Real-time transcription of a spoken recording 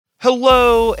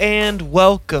Hello and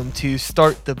welcome to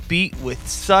Start the Beat with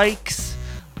Sykes.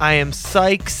 I am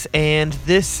Sykes and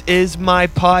this is my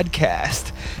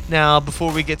podcast. Now,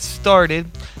 before we get started,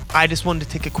 I just wanted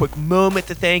to take a quick moment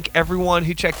to thank everyone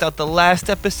who checked out the last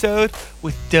episode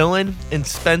with Dylan and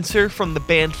Spencer from the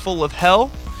band Full of Hell.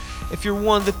 If you're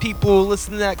one of the people who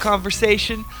listened to that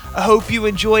conversation, I hope you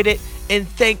enjoyed it and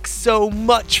thanks so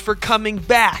much for coming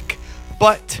back.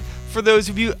 But for those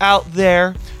of you out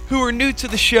there who are new to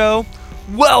the show,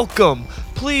 welcome!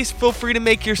 Please feel free to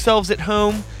make yourselves at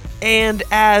home, and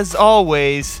as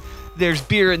always, there's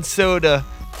beer and soda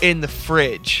in the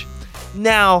fridge.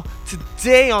 Now,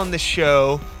 today on the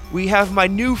show, we have my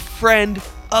new friend,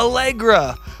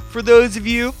 Allegra. For those of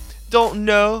you who don't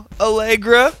know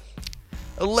Allegra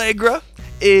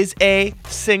is a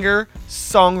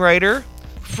singer-songwriter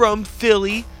from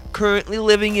Philly, currently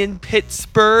living in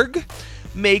Pittsburgh,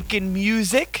 making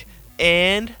music,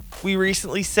 and we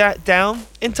recently sat down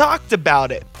and talked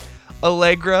about it.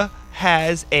 Allegra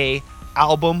has a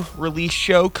album release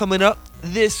show coming up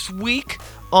this week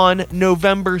on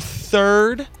November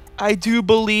 3rd, I do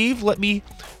believe. Let me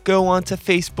go onto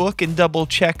Facebook and double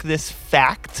check this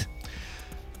fact.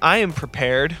 I am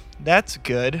prepared. That's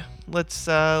good. Let's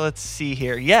see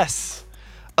here. Yes.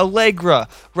 Allegra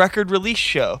record release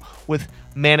show with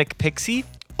Manic Pixie,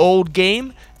 Old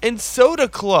Game, and Soda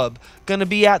Club. Gonna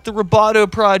be at the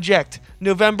Roboto Project,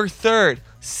 November 3rd,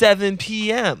 7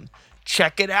 p.m.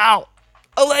 Check it out.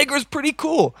 Allegra's pretty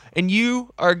cool, and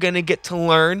you are gonna get to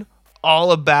learn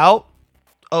all about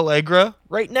Allegra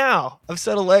right now. I've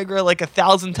said Allegra like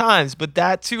 1,000 times, but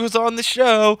that's who's on the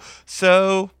show.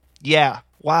 So, yeah,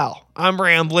 wow, I'm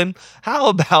rambling. How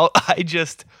about I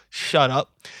just shut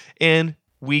up and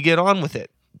we get on with it?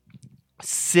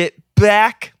 Sit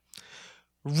back,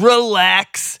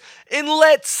 relax, and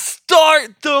let's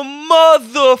start the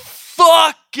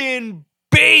motherfucking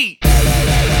beat!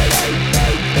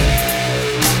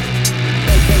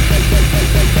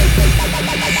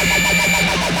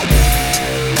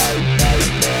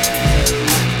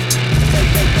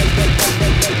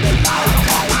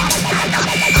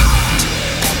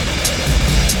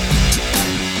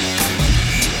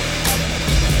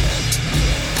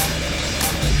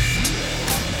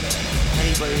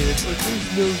 It's like,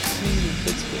 there's no scene in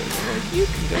Pittsburgh. I'm like, you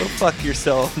can go fuck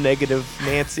yourself, negative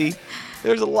Nancy.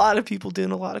 There's a lot of people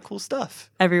doing a lot of cool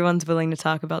stuff. Everyone's willing to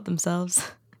talk about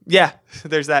themselves. Yeah,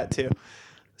 there's that too.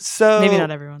 So maybe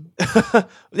not everyone.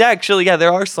 Yeah,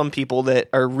 there are some people that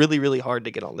are really, really hard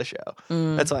to get on the show.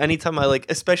 That's why anytime I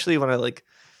especially when I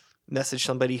message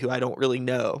somebody who I don't really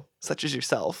know, such as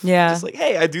yourself. Yeah. Just like,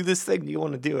 hey, I do this thing. Do you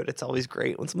want to do it? It's always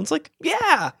great when someone's like,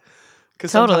 yeah.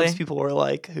 Because totally. Sometimes people are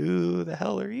like, who the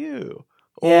hell are you?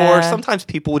 Yeah. Or sometimes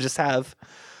people will just have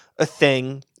a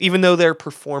thing, even though they're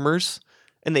performers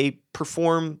and they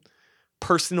perform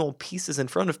personal pieces in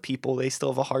front of people, they still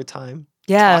have a hard time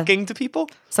talking to people.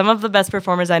 Some of the best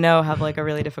performers I know have a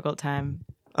really difficult time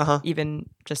even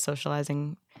just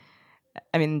socializing.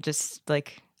 I mean, just I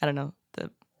don't know, that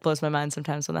blows my mind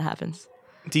sometimes when that happens.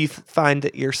 Do you find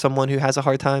that you're someone who has a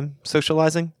hard time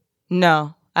socializing?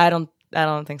 No, I don't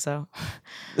think so.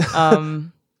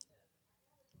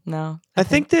 No. I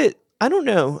think that, I don't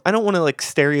know. I don't want to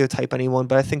stereotype anyone,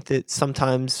 but I think that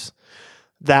sometimes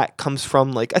that comes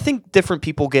from I think different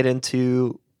people get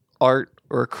into art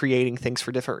or creating things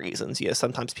for different reasons.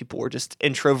 Sometimes people are just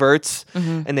introverts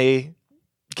and they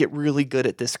get really good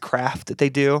at this craft that they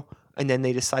do. And then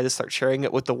they decide to start sharing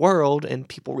it with the world and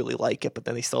people really like it, but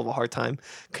then they still have a hard time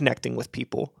connecting with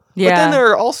people. Yeah. But then there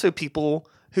are also people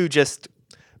who just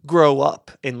grow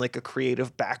up in a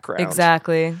creative background.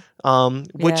 Exactly.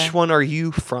 Which one are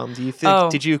you from? Do you think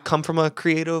did you come from a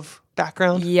creative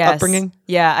background? Yes. Upbringing?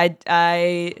 Yeah,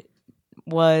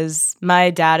 my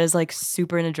dad is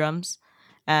super into drums,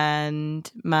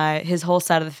 and his whole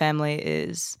side of the family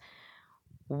is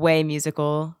way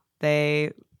musical.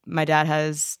 My dad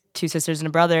has 2 sisters and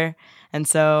a brother, and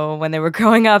so when they were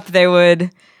growing up, they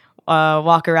would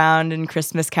walk around and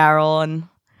Christmas carol and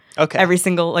every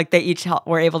single, they each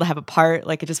were able to have a part.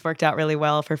 It just worked out really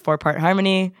well for 4-part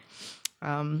harmony.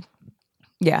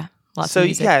 Yeah, lots of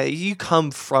music. So, yeah, you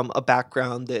come from a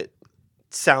background that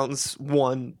sounds,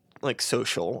 1,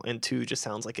 social, and 2, just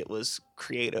sounds like it was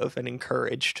creative and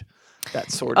encouraged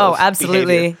that sort of absolutely.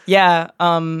 behavior. Yeah.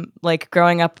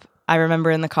 Growing up, I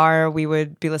remember in the car, we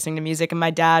would be listening to music, and my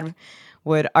dad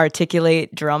would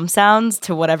articulate drum sounds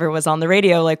to whatever was on the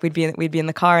radio. We'd be in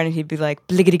the car and he'd be like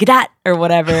bliggity-gat or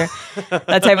whatever,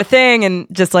 that type of thing, and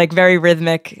just very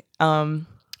rhythmic. And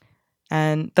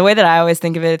the way that I always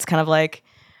think of it, it's kind of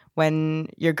when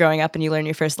you're growing up and you learn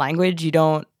your first language, you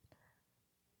don't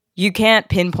you can't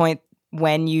pinpoint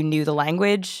when you knew the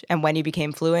language and when you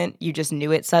became fluent. You just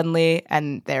knew it suddenly,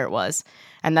 and there it was.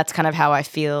 And that's kind of how I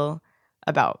feel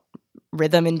about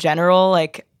rhythm in general.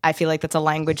 Like, I feel like that's a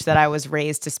language that I was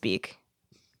raised to speak.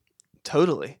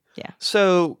 Totally. Yeah.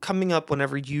 So coming up,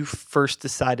 whenever you first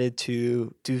decided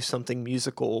to do something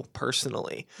musical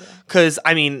personally, because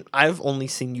I mean, I've only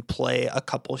seen you play a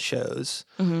couple shows.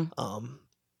 I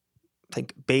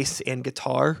think bass and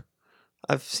guitar.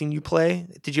 I've seen you play.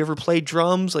 Did you ever play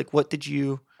drums? Like, what did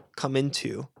you come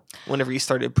into whenever you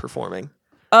started performing?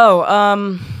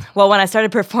 Oh, well, when I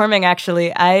started performing,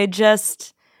 actually,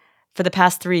 for the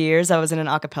past 3 years, I was in an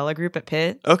a cappella group at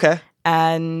Pitt. Okay.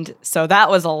 And so that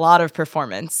was a lot of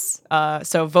performance.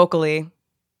 So vocal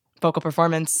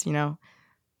performance, no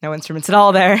instruments at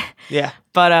all there. Yeah.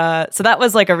 But so that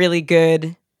was like a really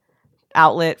good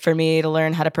outlet for me to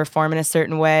learn how to perform in a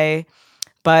certain way.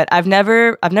 But I've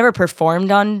never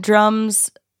performed on drums,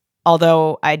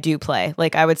 although I do play.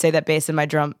 Like, I would say that bass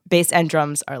and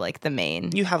drums are like the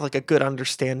main. You have like a good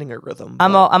understanding of rhythm.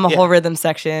 I'm a whole rhythm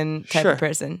section type of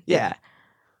person. Yeah.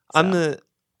 So.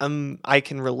 I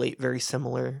can relate very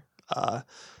similar.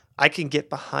 I can get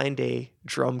behind a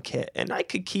drum kit and I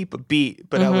could keep a beat,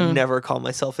 but I would never call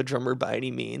myself a drummer by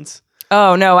any means.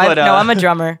 Oh no, I'm a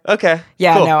drummer. Okay.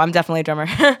 Yeah, cool. no, I'm definitely a drummer.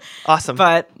 Awesome.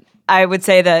 But I would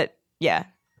say that,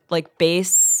 like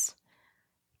bass,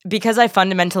 because I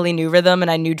fundamentally knew rhythm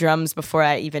and I knew drums before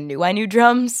I even knew I knew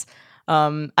drums.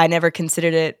 I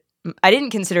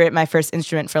didn't consider it my first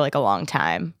instrument for like a long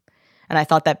time. And I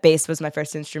thought that bass was my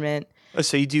first instrument. Oh,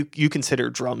 so you consider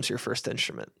drums your first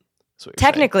instrument?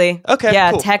 Technically. Saying. Okay.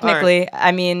 Yeah, cool. technically. Right.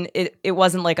 I mean, it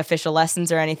wasn't like official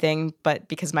lessons or anything, but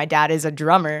because my dad is a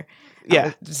drummer.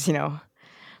 Yeah.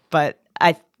 But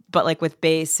like with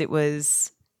bass,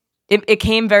 it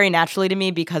came very naturally to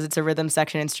me because it's a rhythm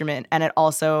section instrument and it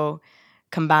also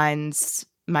combines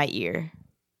my ear.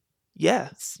 Yeah.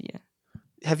 Yeah.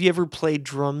 Have you ever played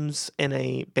drums in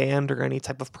a band or any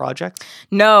type of project?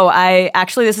 No,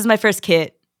 this is my first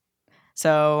kit.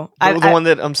 So the one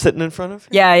that I'm sitting in front of?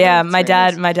 Yeah. My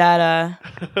dad,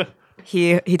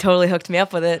 he totally hooked me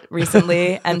up with it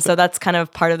recently. And so that's kind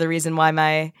of part of the reason why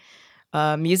my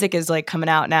music is like coming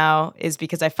out now, is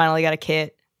because I finally got a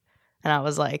kit and I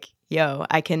was like, yo,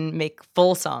 I can make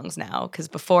full songs now, because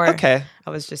before I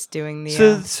was just doing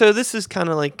the. So this is kind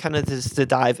of just to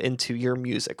dive into your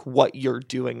music, what you're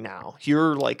doing now.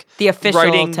 You're like the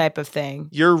official type of thing.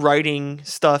 You're writing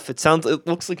stuff. It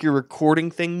looks like you're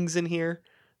recording things in here,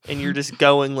 and you're just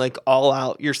going like all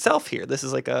out yourself here. This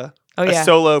is like a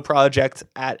solo project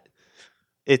at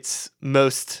its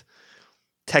most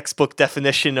textbook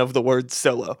definition of the word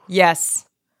solo. Yes.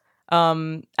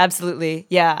 Absolutely.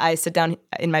 Yeah, I sit down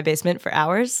in my basement for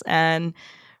hours and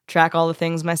track all the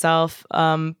things myself.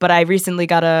 But I recently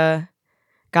got a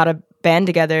band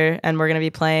together and we're going to be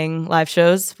playing live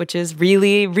shows, which is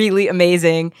really, really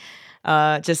amazing.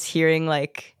 Just hearing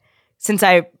like, since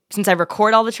I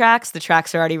record all the tracks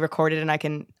are already recorded and I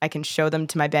can show them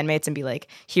to my bandmates and be like,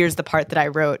 here's the part that I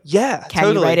wrote. Yeah,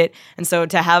 Can you write it? And so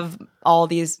to have all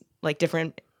these like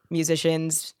different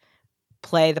musicians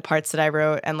play the parts that I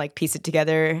wrote and like piece it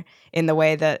together in the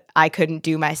way that I couldn't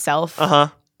do myself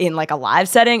in like a live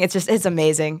setting, it's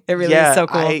amazing. It really is so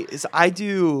cool. I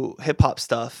do hip hop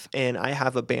stuff and I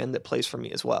have a band that plays for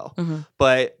me as well.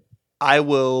 But I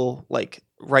will like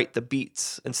write the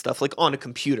beats and stuff like on a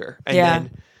computer and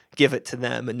then give it to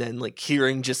them, and then like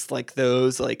hearing just like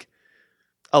those like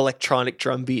electronic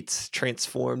drum beats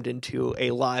transformed into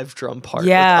a live drum part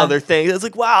with other things. It's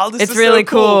like, wow, this is really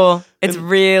so cool. It's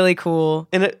really cool.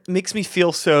 And it makes me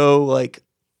feel so like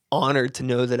honored to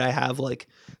know that I have like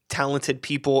talented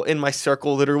people in my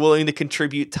circle that are willing to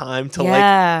contribute time to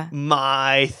like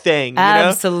my thing.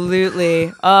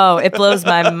 Absolutely. Oh, it blows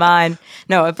my mind.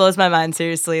 No, it blows my mind,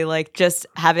 seriously. Like just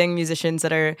having musicians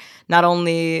that are not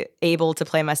only able to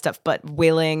play my stuff, but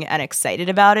willing and excited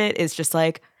about it is just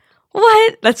like,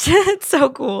 what? That's so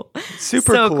cool.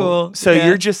 Super cool. So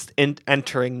you're just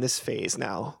entering this phase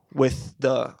now with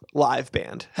the live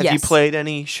band. Have you played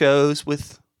any shows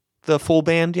with the full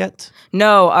band yet?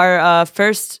 No, our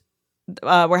first,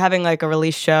 we're having like a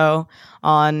release show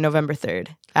on November 3rd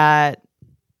at.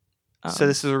 So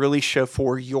this is a release show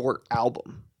for your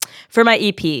album. For my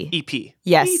EP.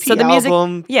 Yes. EP so the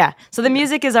album. music. Yeah. So the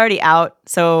music is already out.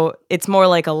 So it's more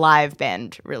like a live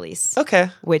band release. Okay.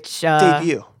 Which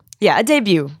debut. Yeah, a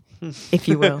debut, if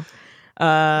you will.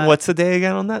 What's the day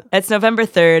again on that? It's November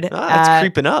 3rd. It's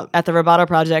creeping up. At the Roboto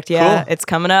Project. Yeah, cool. It's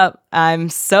coming up. I'm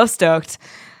so stoked.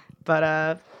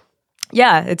 But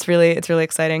it's really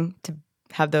exciting to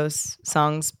have those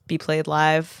songs be played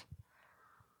live.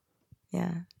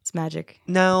 Yeah, It's magic.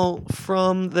 Now,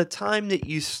 from the time that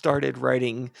you started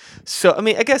writing, so I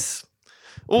mean, I guess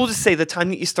we'll just say the time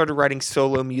that you started writing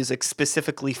solo music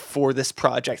specifically for this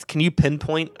project. Can you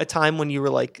pinpoint a time when you were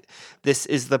like, "This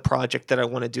is the project that I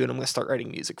want to do, and I'm going to start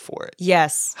writing music for it"?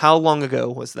 Yes. How long ago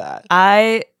was that?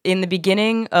 In the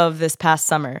beginning of this past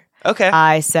summer, Okay.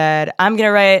 I said, I'm going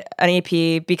to write an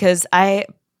EP because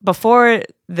before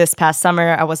this past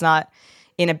summer,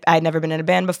 I'd never been in a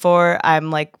band before.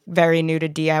 I'm like very new to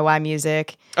DIY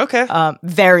music. Okay.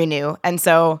 Very new. And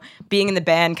so being in the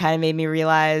band kind of made me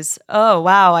realize, oh,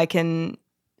 wow,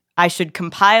 I should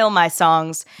compile my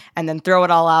songs and then throw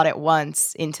it all out at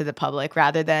once into the public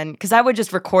rather than, because I would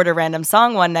just record a random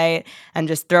song one night and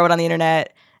just throw it on the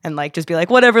internet and like just be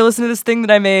like, whatever, listen to this thing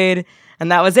that I made.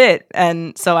 And that was it.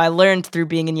 And so I learned through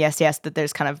being in Yes Yes that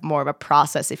there's kind of more of a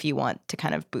process if you want to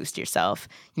kind of boost yourself.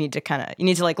 You need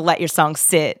to like let your song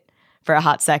sit for a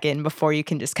hot second before you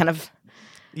can just kind of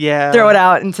throw it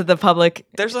out into the public.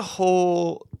 That's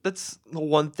the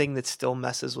one thing that still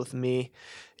messes with me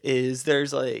is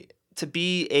there's like, to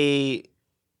be a,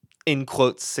 in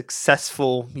quotes,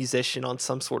 successful musician on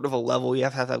some sort of a level, you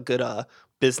have to have a good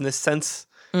business sense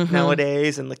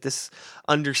nowadays, and like this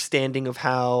understanding of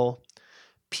how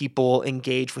people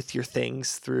engage with your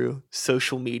things through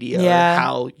social media, or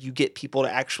how you get people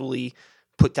to actually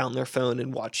put down their phone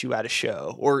and watch you at a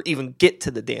show, or even get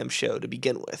to the damn show to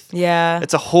begin with. Yeah.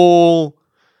 It's a whole,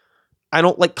 I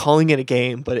don't like calling it a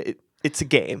game, but it's a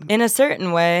game. In a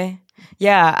certain way.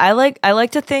 Yeah. I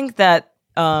like to think that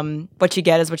what you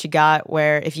get is what you got,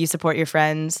 where if you support your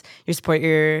friends, you support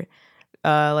your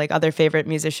like other favorite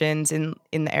musicians in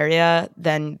the area,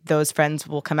 then those friends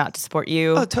will come out to support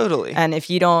you. Oh, totally. And if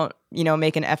you don't,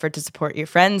 make an effort to support your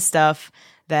friends' stuff,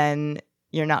 then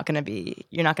you're not gonna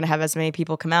have as many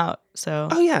people come out. So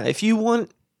if you want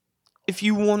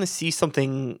to see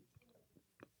something,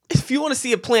 if you want to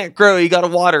see a plant grow, you got to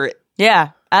water it.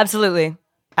 Yeah, absolutely.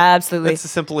 That's the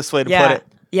simplest way to put it.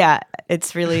 Yeah,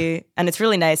 it's really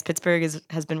nice. Pittsburgh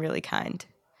has been really kind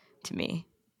to me.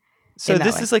 So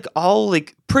this is like all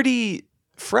like pretty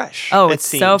fresh. Oh, it's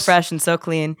so fresh and so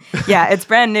clean. Yeah, it's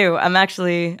brand new. I'm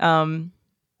actually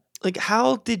like,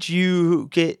 how did you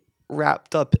get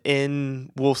wrapped up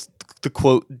in the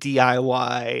quote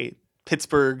DIY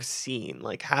Pittsburgh scene?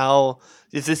 Like, how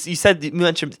is this? You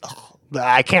mentioned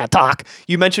I can't talk.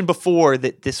 You mentioned before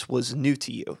that this was new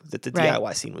to you, that the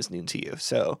DIY scene was new to you.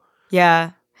 So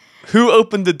yeah, who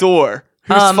opened the door?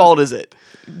 Whose fault is it?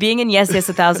 Being in Yes Yes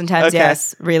 1,000 Times Okay.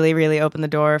 Yes really, really opened the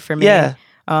door for me. Yeah.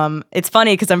 It's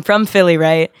funny because I'm from Philly,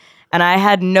 right? And I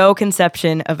had no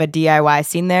conception of a DIY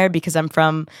scene there because I'm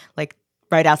from like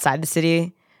right outside the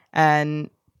city. And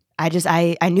I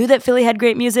knew that Philly had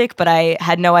great music, but I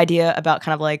had no idea about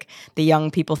kind of like the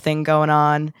young people thing going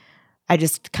on. I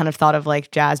just kind of thought of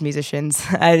like jazz musicians.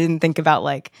 I didn't think about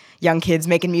like young kids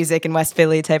making music in West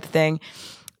Philly type of thing.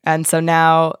 And so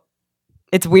now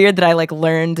it's weird that I like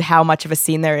learned how much of a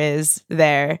scene there is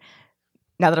there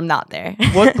now that I'm not there.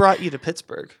 What brought you to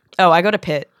Pittsburgh? Oh, I go to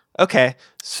Pitt. Okay,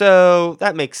 so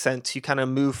that makes sense. You kind of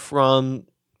move from,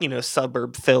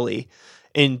 suburb Philly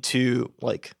into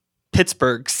like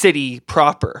Pittsburgh city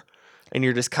proper, and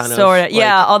you're just kind of like,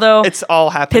 although it's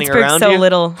all happening Pittsburgh's around so you.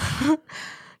 little.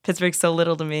 Pittsburgh's so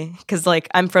little to me because like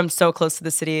I'm from so close to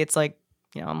the city. It's like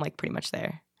I'm like pretty much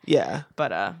there. Yeah,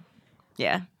 but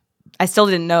yeah. I still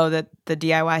didn't know that the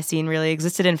DIY scene really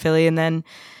existed in Philly. And then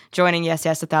joining Yes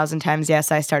Yes 1,000 Times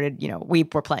Yes, I started, we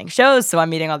were playing shows. So I'm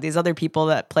meeting all these other people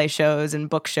that play shows and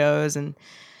book shows. And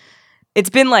it's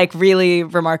been like really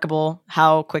remarkable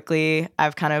how quickly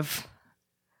I've kind of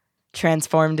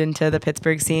transformed into the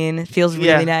Pittsburgh scene. It feels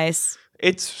really nice.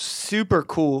 It's super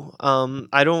cool.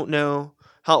 I don't know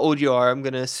how old you are. I'm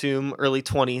going to assume early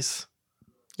 20s.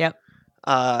 Yep.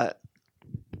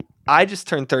 I just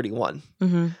turned 31.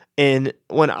 Mm-hmm. And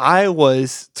when I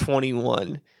was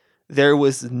 21, there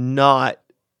was not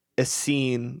a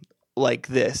scene like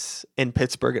this in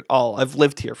Pittsburgh at all. I've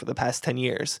lived here for the past 10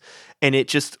 years, and it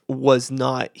just was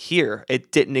not here.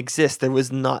 It didn't exist. There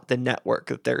was not the network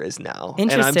that there is now.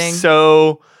 Interesting. And I'm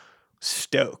so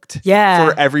stoked Yeah.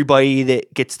 for everybody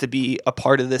that gets to be a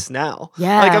part of this now.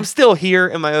 Yeah. Like, I'm still here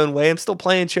in my own way. I'm still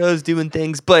playing shows, doing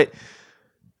things, but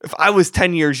if I was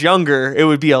 10 years younger, it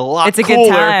would be a lot It's a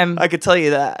cooler. good time. I could tell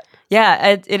you that.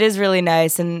 Yeah, it is really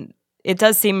nice, and it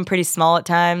does seem pretty small at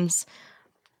times,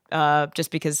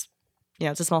 just because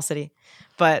it's a small city.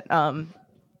 But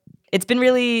it's been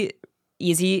really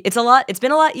easy. It's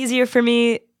been a lot easier for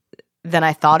me than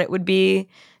I thought it would be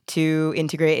to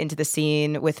integrate into the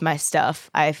scene with my stuff.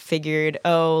 I figured,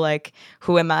 like,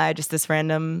 who am I? Just this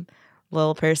random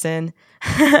little person.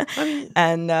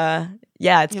 And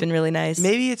yeah, it's been really nice.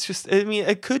 Maybe it's just, I mean,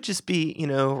 it could just be,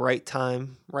 right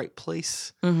time, right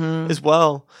place Mm-hmm. as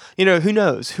well. Who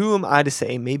knows? Who am I to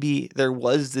say? Maybe there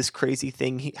was this crazy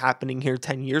thing happening here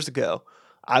 10 years ago.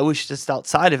 I was just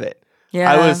outside of it.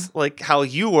 Yeah. I was like how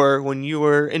you were when you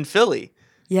were in Philly.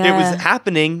 Yeah. It was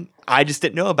happening. I just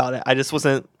didn't know about it. I just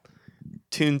wasn't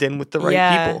tuned in with the right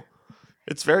Yeah. people.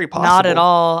 It's very possible. Not at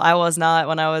all. I was not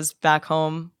when I was back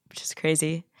home, which is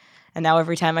crazy. And now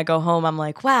every time I go home, I'm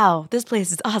like, wow, this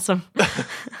place is awesome.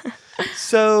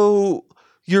 So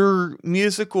your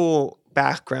musical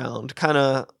background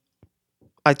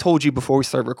I told you before we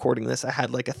started recording this, I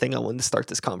had like a thing I wanted to start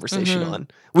this conversation on.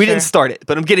 We didn't start it,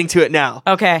 but I'm getting to it now.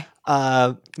 Okay.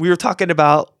 We were talking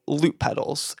about loop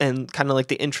pedals and kind of like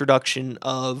the introduction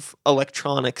of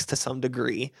electronics to some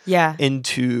degree Yeah.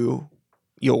 into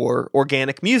your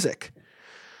organic music.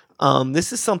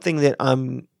 This is something that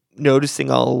I'm noticing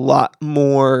a lot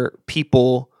more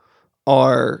people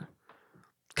are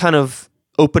kind of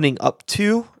opening up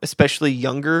to, especially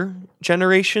younger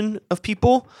generation of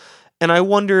people. And I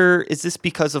wonder, is this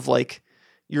because of like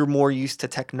you're more used to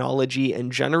technology in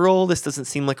general? This doesn't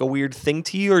seem like a weird thing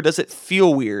to you, or does it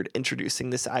feel weird introducing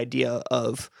this idea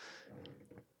of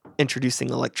introducing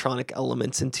electronic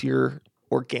elements into your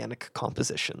organic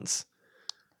compositions?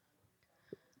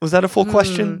 Was that a full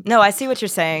question? No, I see what you're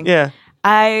saying. Yeah.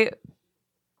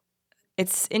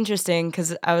 It's interesting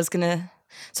because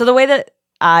so the way that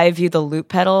I view the loop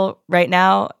pedal right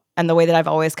now and the way that I've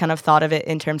always kind of thought of it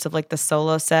in terms of like the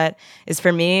solo set is,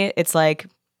 for me, it's like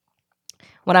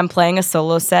when I'm playing a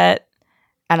solo set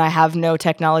and I have no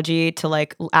technology to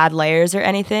like add layers or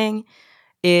anything,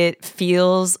 it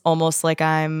feels almost like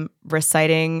I'm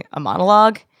reciting a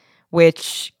monologue,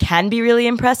 which can be really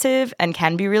impressive and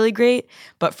can be really great.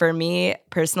 But for me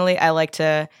personally, I like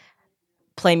to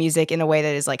play music in a way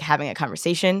that is like having a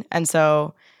conversation. And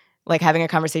so like having a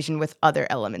conversation with other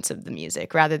elements of the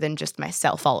music rather than just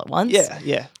myself all at once.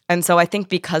 Yeah. And so I think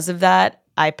because of that,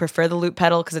 I prefer the loop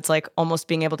pedal because it's like almost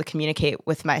being able to communicate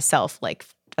with myself like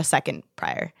a second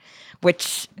prior.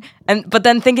 But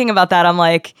then thinking about that, I'm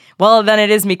like, well, then it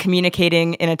is me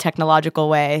communicating in a technological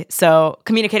way. So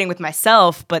communicating with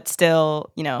myself, but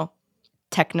still,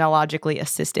 technologically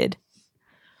assisted.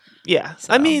 Yeah.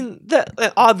 So. I mean,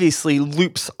 that obviously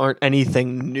loops aren't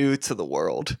anything new to the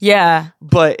world. Yeah.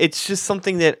 But it's just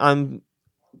something that I'm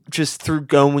just through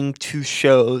going to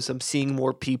shows, I'm seeing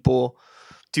more people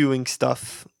doing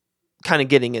stuff, kind of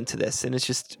getting into this. And it's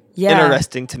just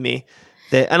interesting to me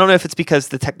that I don't know if it's because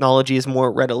the technology is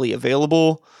more readily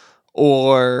available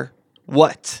or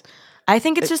what. I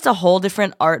think it's just a whole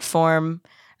different art form.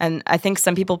 And I think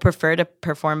some people prefer to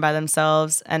perform by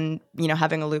themselves, and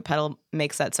having a loop pedal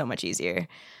makes that so much easier.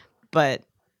 But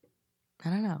I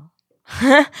don't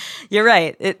know. You're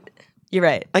right. You're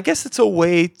right. I guess it's a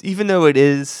way, even though it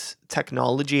is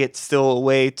technology, it's still a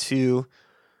way to.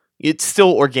 It's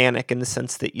still organic in the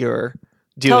sense that you're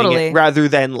doing it rather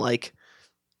than like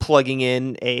plugging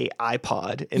in a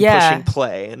iPod and pushing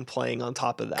play and playing on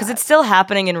top of that. Because it's still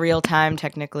happening in real time,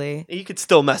 technically. You could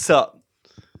still mess up.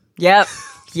 Yep.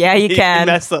 Yeah, you can.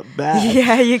 Mess up bad.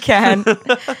 Yeah, you can.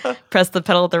 Press the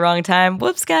pedal at the wrong time.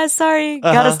 Whoops, guys, sorry.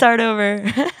 Gotta start over.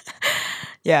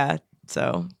 Yeah,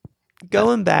 so.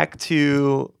 Going back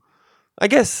to, I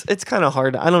guess it's kind of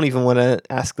hard. I don't even want to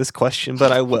ask this question,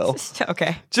 but I will.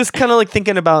 Okay. Just kind of like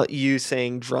thinking about you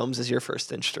saying drums as your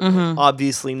first instrument. Mm-hmm.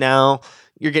 Obviously now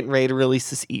you're getting ready to release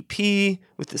this EP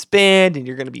with this band and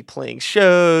you're going to be playing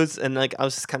shows. And like, I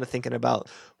was just kind of thinking about,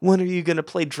 when are you going to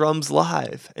play drums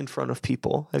live in front of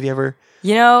people? Have you ever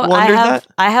wondered that?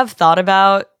 I have thought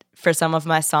about, for some of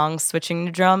my songs, switching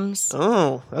to drums.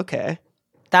 Oh, okay.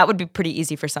 That would be pretty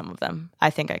easy for some of them.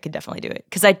 I think I could definitely do it.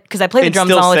 Because I play the drums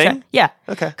still on all the sing? tracks. Yeah.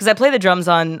 Okay. Because I play the drums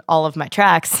on all of my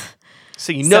tracks.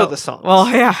 So you know the songs. Well,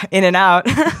 yeah, in and out.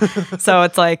 So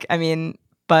it's like, I mean,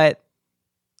 but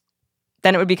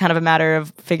then it would be kind of a matter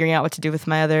of figuring out what to do with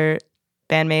my other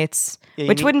bandmates,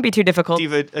 which wouldn't be too difficult. Do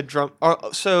you have a drum?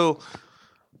 So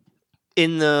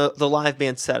in the live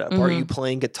band setup, are you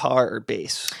playing guitar or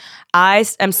bass? I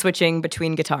am switching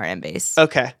between guitar and bass.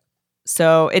 Okay.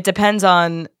 So it depends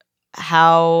on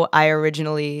how I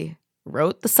originally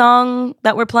wrote the song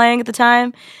that we're playing at the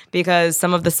time, because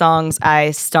some of the songs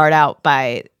I start out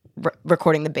by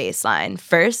recording the bass line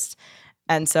first.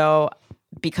 And so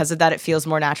because of that, it feels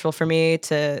more natural for me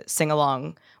to sing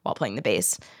along while playing the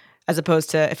bass, as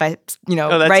opposed to if I,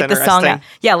 write the song out.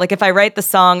 Yeah, like if I write the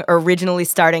song originally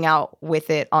starting out with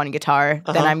it on guitar,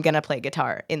 then I'm going to play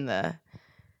guitar in the,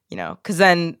 because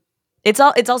then it's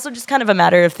also just kind of a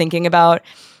matter of thinking about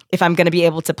if I'm going to be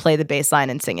able to play the bass line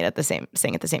and sing at the same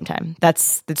time.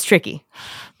 That's tricky.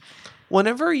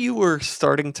 Whenever you were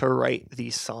starting to write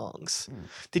these songs,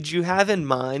 did you have in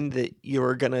mind that you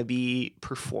were going to be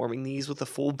performing these with a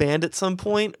full band at some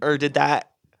point? Or did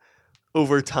that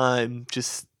over time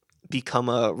just become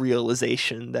a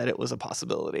realization that it was a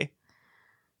possibility?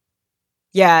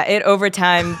 Yeah, it over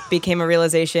time became a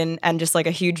realization and just like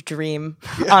a huge dream,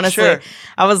 Yeah, honestly. sure.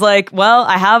 I was like,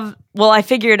 I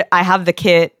figured I have the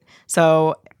kit.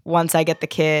 So once I get the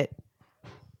kit,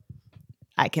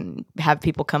 I can have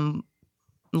people come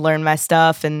learn my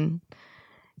stuff. And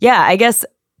yeah, I guess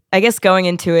going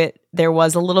into it, there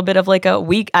was a little bit of like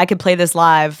I could play this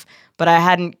live, but I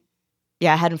hadn't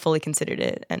fully considered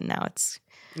it. And now it's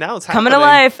coming to happening.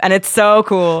 life and it's so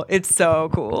cool. It's so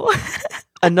cool.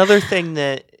 Another thing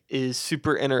that is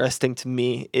super interesting to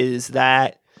me is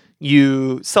that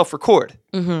you self-record.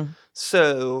 Mm-hmm.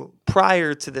 So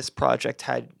prior to this project,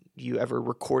 had you ever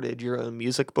recorded your own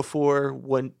music before?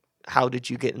 How did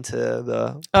you get into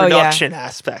the production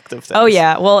aspect of things? Oh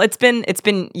yeah. Well, it's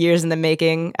been years in the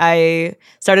making. I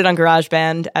started on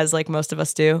GarageBand, as like most of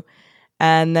us do.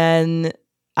 And then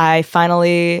I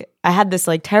had this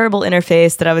like terrible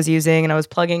interface that I was using, and I was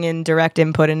plugging in direct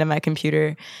input into my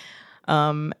computer.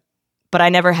 But I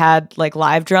never had like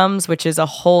live drums, which is a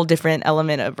whole different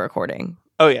element of recording.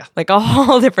 Oh yeah. Like a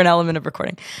whole different element of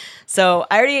recording. So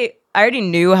I already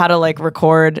knew how to like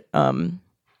record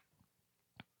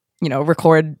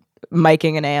record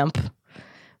miking an amp,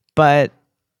 but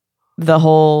the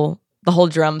whole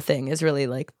drum thing is really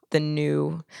like the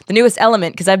newest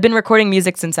element, because I've been recording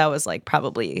music since I was like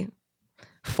probably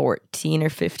 14 or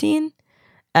 15,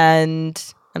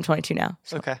 and I'm 22 now.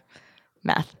 So Okay.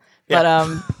 math.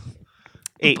 Yeah.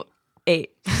 But 8.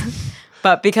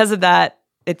 But because of that,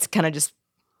 it's kind of just,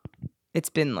 it's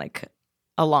been like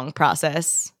a long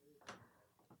process.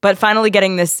 But finally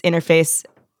getting this interface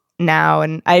now,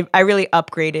 and I really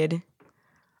upgraded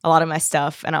a lot of my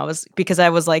stuff, and I was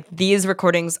like, these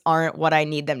recordings aren't what I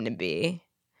need them to be.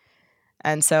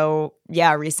 And so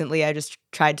yeah, recently I just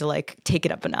tried to like take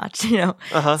it up a notch,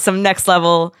 some next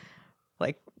level,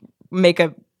 like make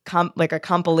a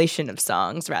compilation of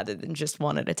songs rather than just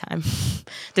one at a time,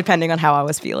 depending on how I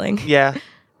was feeling. Yeah,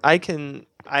 I can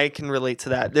relate to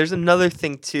that. There's another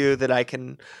thing too that I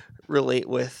can relate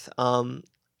with.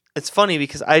 It's funny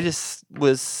because I just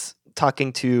was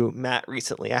talking to Matt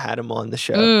recently. I had him on the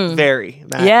show.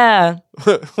 Matt. Yeah.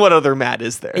 What other Matt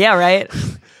is there? Yeah, right.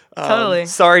 Totally.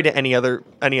 Sorry to any other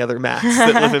Matts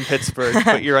that live in Pittsburgh,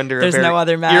 but you're under no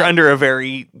other Matt. You're under a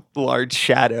very large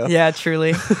shadow. Yeah,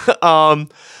 truly.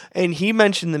 And he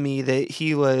mentioned to me that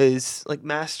he was like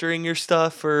mastering your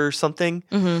stuff or something,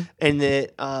 and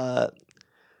that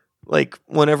like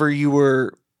whenever you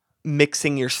were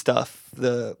mixing your stuff,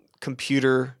 the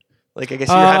computer, like I guess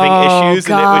you were having issues,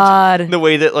 God. and the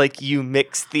way that like you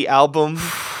mixed the album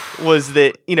was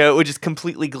that it would just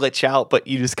completely glitch out, but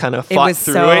you just kind of fought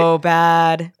through it. It was so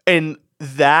bad, and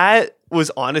that was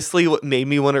honestly what made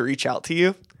me want to reach out to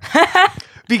you,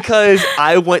 because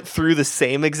I went through the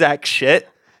same exact shit.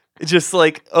 Just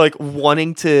like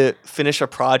wanting to finish a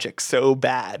project so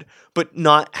bad, but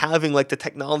not having like the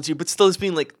technology, but still just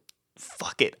being like,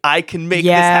 fuck it, I can make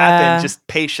this happen. Just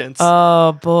patience.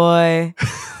 Oh boy.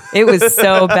 It was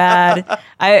so bad.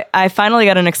 I finally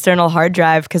got an external hard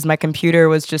drive because my computer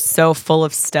was just so full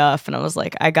of stuff, and I was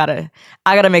like, I gotta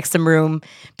make some room,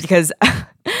 because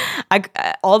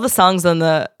all the songs on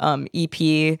the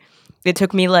EP, it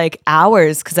took me like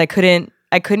hours because I couldn't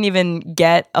even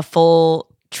get a full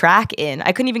track in.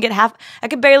 I couldn't even get I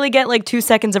could barely get like 2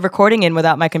 seconds of recording in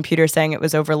without my computer saying it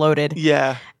was overloaded.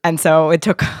 Yeah. And so it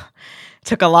took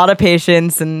a lot of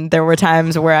patience, and there were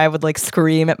times where I would like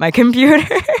scream at my computer.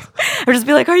 I would just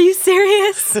be like, "Are you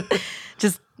serious?"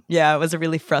 It was a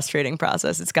really frustrating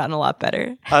process. It's gotten a lot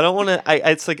better. I don't want to.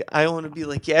 I want to be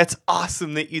like, yeah, it's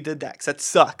awesome that you did that, because that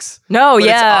sucks. No, but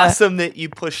yeah, it's awesome that you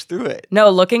pushed through it. No,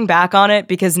 looking back on it,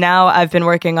 because now I've been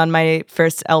working on my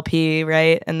first LP,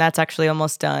 right, and that's actually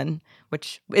almost done,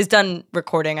 which is done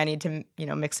recording. I need to,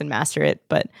 mix and master it,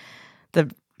 but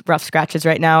the rough scratches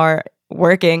right now are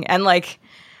working. And like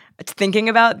thinking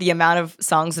about the amount of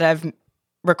songs that I've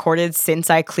recorded since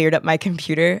I cleared up my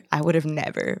computer, I would have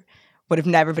never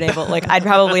been able, like I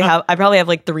probably have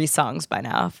like 3 songs by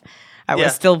now if I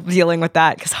was still dealing with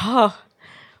that, because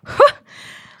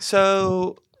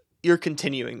So you're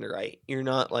continuing to write. You're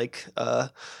not like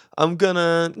I'm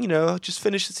gonna just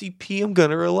finish this EP, I'm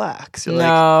gonna relax. You're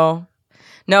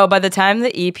no, by the time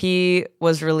the EP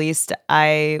was released,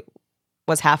 I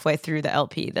was halfway through the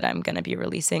LP that I'm gonna be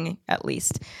releasing, at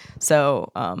least.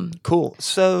 So cool.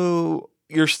 So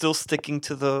you're still sticking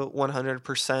to the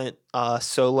 100%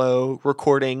 solo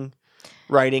recording,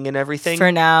 writing, and everything?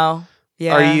 For now.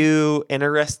 Yeah. Are you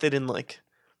interested in like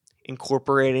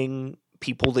incorporating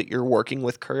people that you're working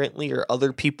with currently or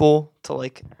other people to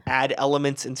like add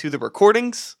elements into the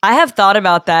recordings? I have thought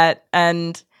about that,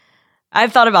 and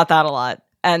I've thought about that a lot.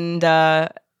 And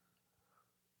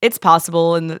it's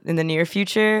possible in the near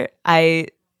future.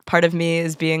 Part of me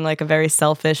is being like a very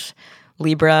selfish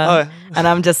Libra, and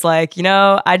I'm just like,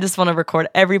 I just want to record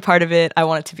every part of it. I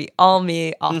want it to be all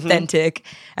me, authentic,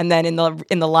 and then in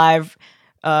the live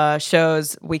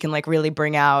shows, we can like really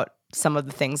bring out some of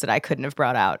the things that I couldn't have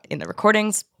brought out in the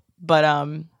recordings. But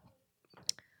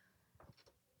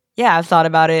yeah, I've thought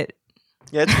about it.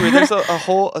 Yeah, it's weird. There's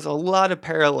there's a lot of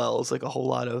parallels, like a whole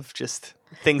lot of just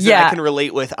things that I can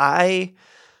relate with.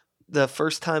 The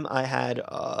first time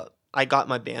I got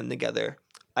my band together,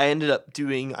 I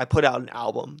put out an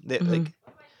album that like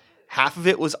half of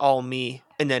it was all me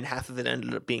and then half of it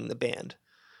ended up being the band.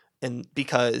 And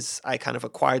because I kind of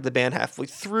acquired the band halfway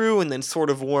through and then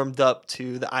sort of warmed up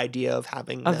to the idea of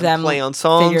having them play on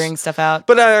songs. Figuring stuff out.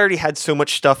 But I already had so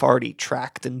much stuff already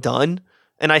tracked and done.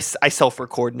 And I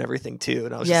self-record and everything too.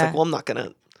 And I was just like, well, I'm not going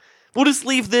to... We'll just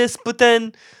leave this, but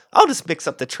then I'll just mix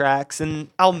up the tracks and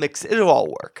it'll all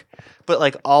work. But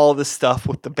like all the stuff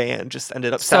with the band just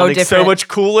ended up sounding so much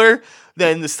cooler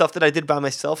than the stuff that I did by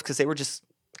myself because they were just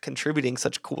contributing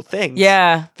such cool things.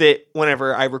 Yeah. That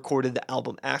whenever I recorded the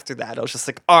album after that, I was just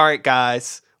like, all right,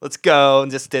 guys, let's go.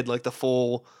 And just did like the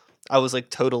full, I was like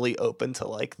totally open to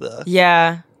like the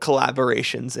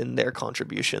collaborations and their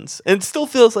contributions. And it still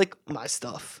feels like my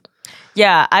stuff.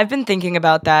 Yeah, I've been thinking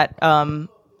about that.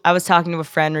 I was talking to a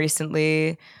friend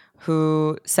recently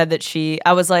who said that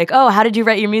I was like, oh, how did you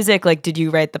write your music? Like, did you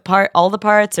write all the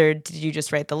parts, or did you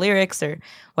just write the lyrics or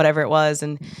whatever it was?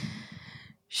 And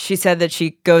she said that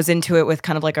she goes into it with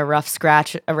kind of like a rough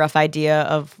idea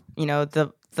of,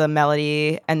 the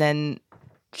melody, and then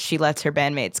she lets her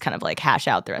bandmates kind of like hash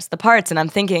out the rest of the parts. And I'm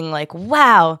thinking like,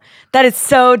 wow, that is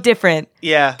so different.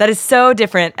 Yeah. That is so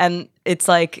different. And it's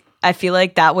like, I feel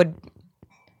like that would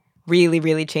really,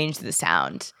 really change the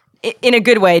sound in a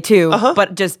good way too,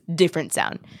 but just different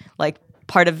sound. Like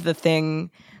part of the thing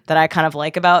that I kind of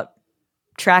like about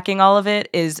tracking all of it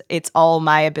is it's all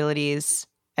my abilities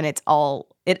and it all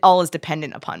is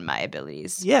dependent upon my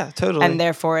abilities. Yeah, totally. And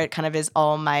therefore it kind of is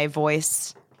all my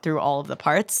voice through all of the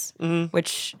parts,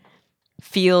 which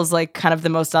feels like kind of the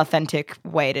most authentic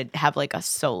way to have like a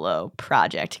solo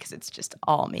project because it's just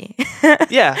all me.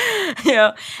 Yeah.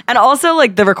 And also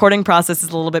like the recording process is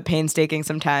a little bit painstaking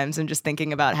sometimes, and just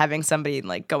thinking about having somebody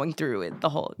like going through it the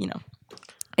whole,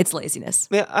 it's laziness.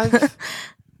 Yeah,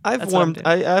 I've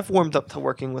warmed up to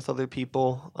working with other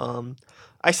people.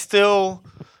 I still,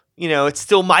 it's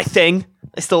still my thing.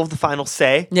 I still have the final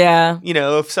say. Yeah.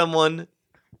 If someone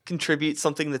contributes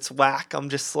something that's whack, I'm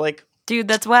just like, dude,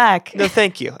 that's whack. No,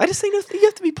 thank you. I just say no. You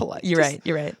have to be polite. You're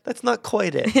right. That's not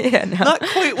quite it. Yeah, no. Not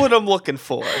quite what I'm looking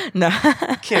for. No.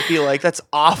 Can't be like, that's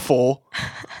awful.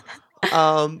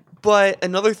 But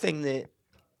another thing that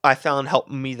I found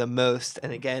helped me the most,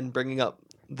 and again, bringing up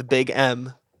the big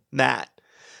M, Matt,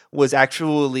 was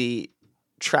actually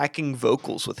tracking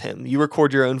vocals with him. You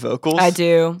record your own vocals? I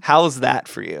do. How's that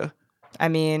for you? I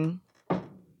mean,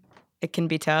 it can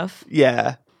be tough.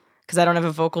 Yeah. Because I don't have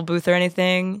a vocal booth or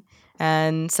anything.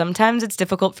 And sometimes it's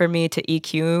difficult for me to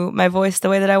EQ my voice the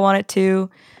way that I want it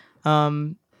to.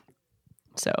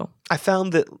 So I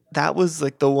found that was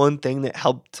like the one thing that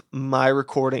helped my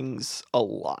recordings a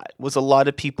lot. Was a lot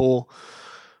of people,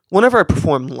 whenever I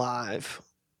perform live,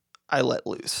 I let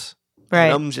loose. Right.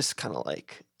 And I'm just kind of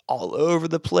like all over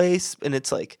the place. And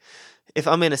it's like, if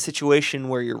I'm in a situation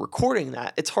where you're recording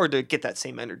that, it's hard to get that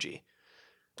same energy.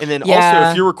 And then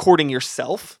also if you're recording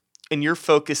yourself and you're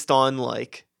focused on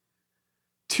like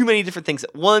too many different things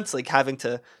at once, like having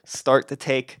to start the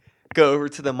take, go over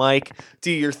to the mic,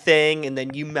 do your thing, and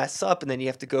then you mess up and then you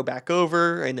have to go back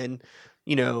over, and then,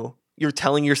 you're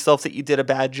telling yourself that you did a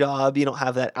bad job. You don't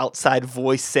have that outside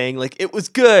voice saying like, it was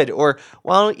good, or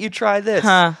why don't you try this?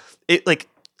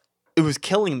 It was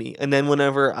killing me. And then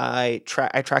whenever I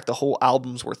tracked the whole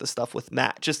album's worth of stuff with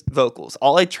Matt, just vocals.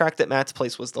 All I tracked at Matt's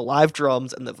place was the live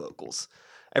drums and the vocals.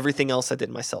 Everything else I did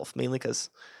myself, mainly because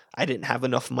I didn't have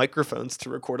enough microphones to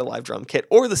record a live drum kit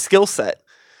or the skill set.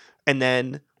 And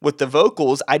then with the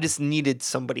vocals, I just needed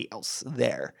somebody else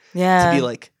there to be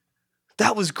like,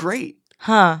 that was great.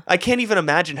 I can't even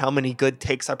imagine how many good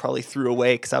takes I probably threw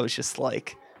away because I was just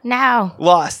like,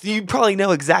 lost. You probably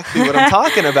know exactly what I'm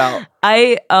talking about.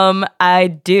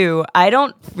 I do. I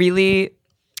don't really.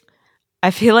 I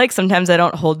feel like sometimes I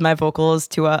don't hold my vocals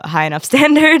to a high enough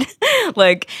standard.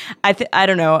 Like I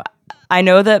don't know. I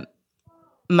know that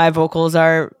my vocals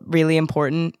are really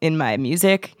important in my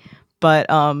music, but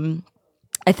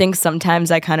I think sometimes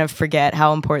I kind of forget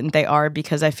how important they are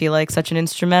because I feel like such an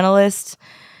instrumentalist.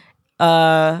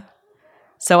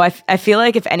 So I feel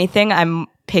like if anything, I'm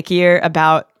pickier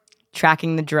about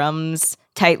tracking the drums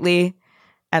tightly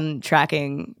and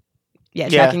tracking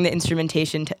the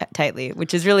instrumentation tightly,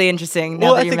 which is really interesting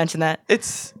now that you mentioned that.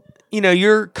 It's,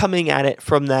 you're coming at it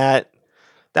from that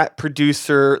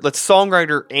producer,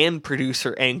 songwriter and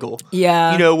producer angle.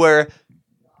 Yeah. Where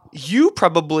you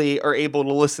probably are able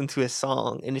to listen to a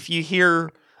song, and if you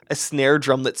hear a snare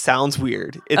drum that sounds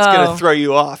weird, it's gonna throw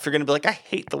you off. You're gonna be like, I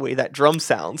hate the way that drum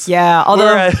sounds. Yeah,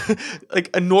 although like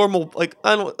a normal,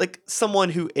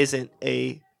 someone who isn't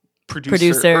a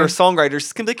producer or a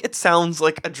songwriter can be like, it sounds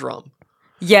like a drum.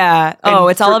 Yeah.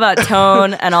 It's all about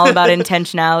tone and all about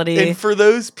intentionality. And for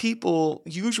those people,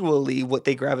 usually what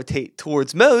they gravitate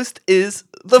towards most is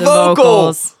the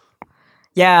vocals.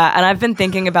 Yeah, and I've been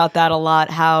thinking about that a lot,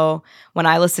 how when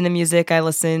I listen to music, I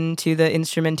listen to the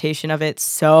instrumentation of it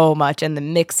so much and the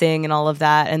mixing and all of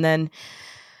that. And then,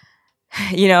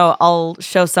 I'll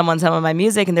show someone some of my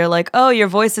music and they're like, oh, your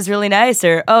voice is really nice.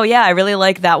 Or, oh, yeah, I really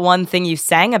like that one thing you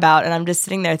sang about. And I'm just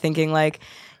sitting there thinking like,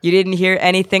 you didn't hear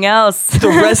anything else. The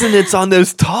resonance on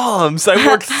those toms. I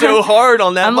worked so hard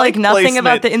on that. I'm like, nothing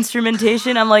about the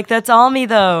instrumentation. I'm like, that's all me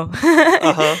though.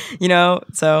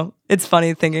 So it's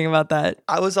funny thinking about that.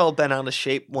 I was all bent out of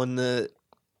shape when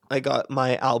I got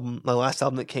my last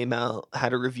album that came out,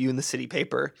 had a review in the City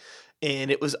Paper,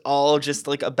 and it was all just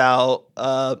like about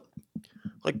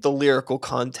the lyrical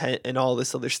content and all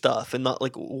this other stuff, and not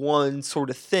like one sort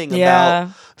of thing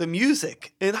about the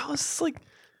music. And I was like,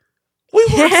 we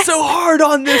worked so hard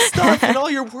on this stuff, and all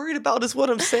you're worried about is what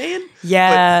I'm saying.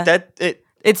 Yeah, but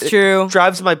it's true.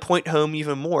 Drives my point home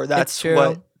even more. That's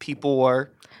what people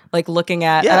are like looking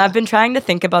at, and I've been trying to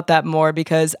think about that more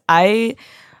because I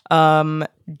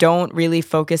don't really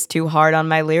focus too hard on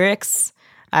my lyrics.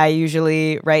 I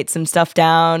usually write some stuff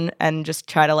down and just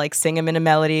try to like sing them in a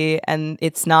melody, and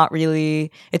it's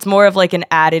more of like an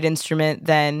added instrument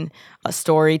than a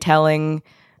storytelling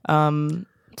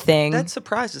thing. That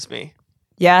surprises me.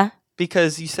 Yeah?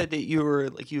 Because you said that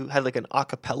you had like an a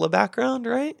cappella background,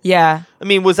 right? Yeah. I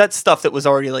mean, was that stuff that was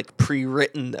already like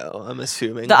pre-written though, I'm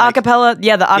assuming? The a cappella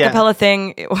thing, the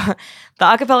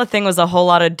a cappella thing was a whole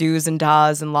lot of do's and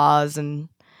das and laws and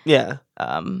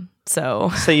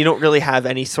so you don't really have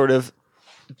any sort of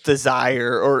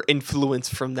desire or influence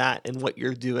from that in what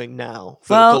you're doing now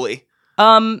vocally.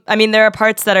 Well, I mean, there are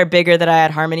parts that are bigger that I add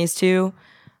harmonies to,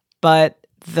 but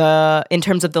in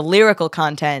terms of the lyrical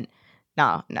content,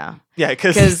 no. Yeah,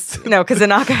 because in a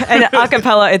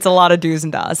cappella, it's a lot of do's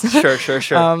and das. Sure.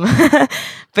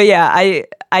 But yeah, I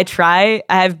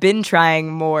have been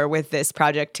trying more with this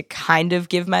project to kind of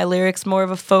give my lyrics more of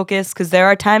a focus, because there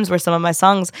are times where some of my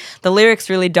songs, the lyrics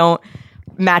really don't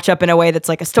match up in a way that's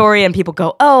like a story, and people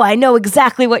go, oh, I know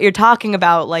exactly what you're talking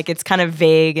about. Like, it's kind of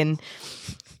vague, and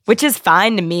which is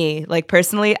fine to me. Like,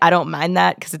 personally, I don't mind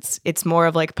that because it's more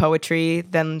of like poetry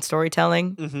than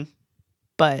storytelling. Mm-hmm.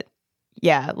 But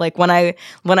yeah, like when I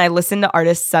listen to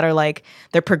artists that are like,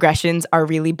 their progressions are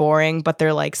really boring, but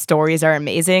their like stories are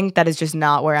amazing, that is just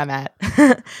not where I'm at.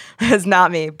 That's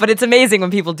not me. But it's amazing when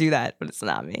people do that, but it's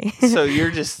not me. So you're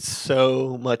just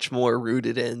so much more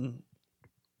rooted in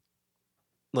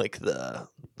like the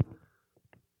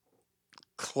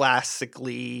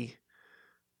classically,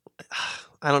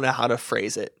 I don't know how to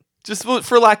phrase it, just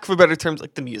for lack of a better terms,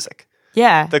 like the music.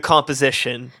 Yeah. The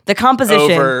composition. The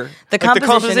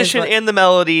composition And the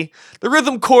melody, the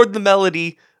rhythm chord, the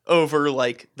melody over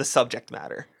like the subject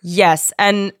matter. Yes,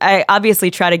 and I obviously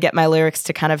try to get my lyrics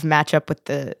to kind of match up with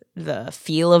the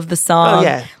feel of the song. Oh,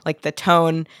 yeah. Like the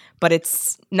tone, but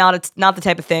it's not the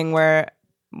type of thing where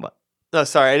Oh,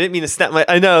 sorry. I didn't mean to snap my...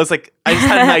 I know. I was like, I just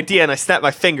had an idea and I snapped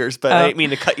my fingers, but I didn't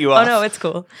mean to cut you off. Oh, no, it's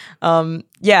cool.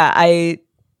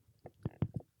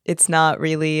 It's not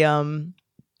really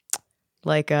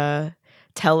like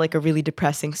tell like a really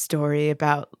depressing story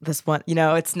about this one.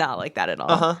 It's not like that at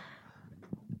all. Uh-huh.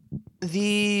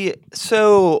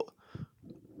 So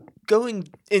going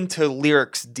into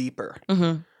lyrics deeper,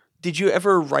 mm-hmm. Did you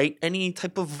ever write any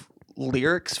type of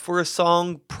lyrics for a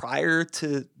song prior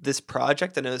to this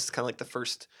project? I know it's kind of like the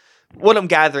first, what I'm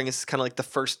gathering is kind of like the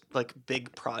first like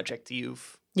big project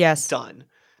you've done.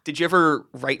 Did you ever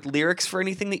write lyrics for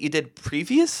anything that you did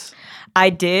previous?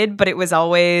 I did, but it was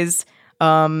always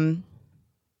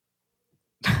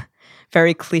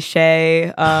very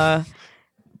cliche,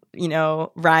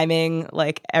 rhyming,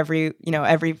 like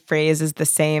every phrase is the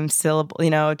same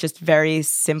syllable, just very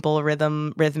simple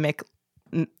rhythmic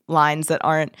lines that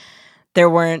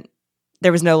weren't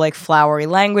there was no like flowery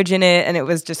language in it, and it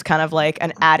was just kind of like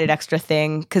an added extra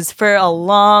thing. Because for a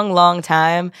long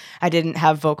time, I didn't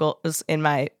have vocals in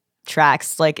my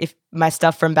tracks. Like if my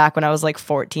stuff from back when I was like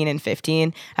 14 and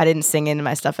 15, I didn't sing into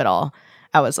my stuff at all.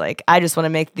 I was like, I just want to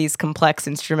make these complex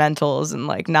instrumentals and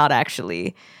like not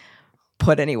actually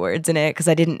put any words in it because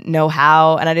I didn't know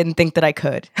how and I didn't think that I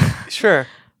could. Sure.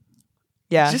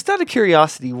 Yeah. Just out of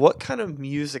curiosity, what kind of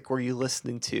music were you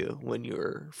listening to when you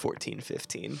were 14,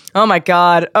 15? Oh my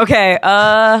God. Okay.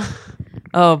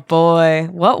 Oh boy.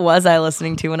 What was I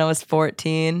listening to when I was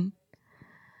 14?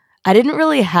 I didn't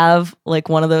really have like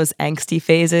one of those angsty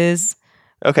phases.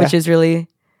 Okay. Which is really,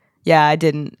 yeah, I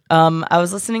didn't. I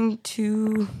was listening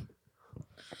to,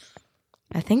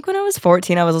 I think when I was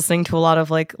 14, I was listening to a lot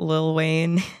of like Lil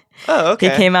Wayne. Oh, okay.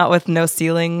 He came out with No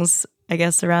Ceilings, I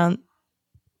guess, around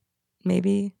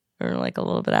maybe, or like a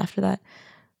little bit after that.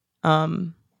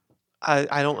 I'm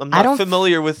not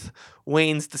familiar with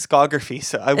Wayne's discography,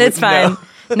 so I wouldn't It's fine.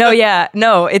 know.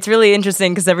 No, it's really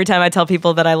interesting because every time I tell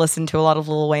people that I listen to a lot of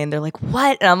Lil Wayne, they're like,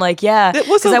 "What?" And I'm like, "Yeah,"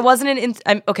 because I wasn't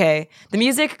okay. The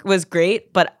music was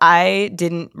great, but I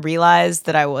didn't realize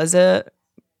that I was I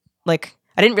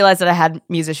didn't realize that I had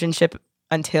musicianship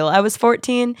until I was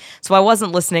 14. So I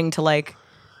wasn't listening to like.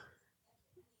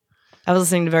 I was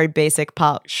listening to very basic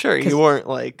pop. Sure, you weren't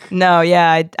like no,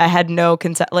 yeah, I had no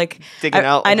concept like digging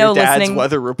out I know your dad's listening,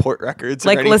 weather report records or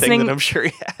like anything that I'm sure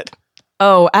he had.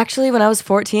 Oh, actually, when I was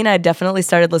 14, I definitely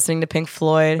started listening to Pink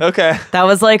Floyd. Okay, that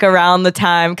was like around the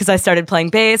time because I started playing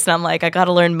bass, and I'm like, I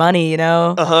gotta learn Money, you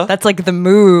know? That's like the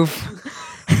move.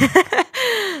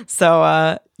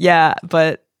 So yeah,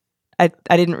 but I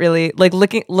didn't really like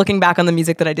looking back on the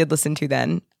music that I did listen to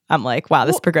then. I'm like, wow,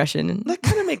 this progression. That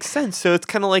kind of makes sense. So it's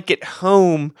kind of like at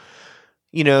home,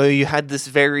 you know, you had this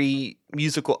very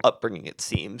musical upbringing, it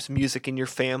seems. Music in your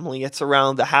family, it's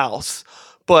around the house.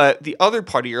 But the other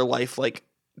part of your life, like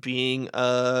being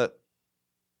a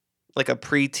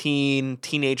preteen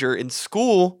teenager in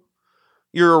school,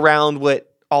 you're around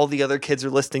what all the other kids are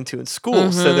listening to in school.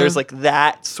 Mm-hmm. So there's like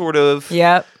that sort of...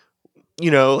 Yep. You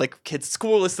know, like kids at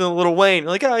school listening to Lil Wayne.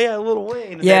 You're like, oh yeah, Lil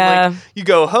Wayne. And then like you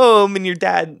go home and your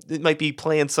dad might be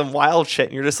playing some wild shit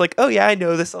and you're just like, oh yeah, I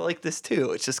know this. I like this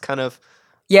too. It's just kind of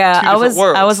I was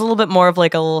a little bit more of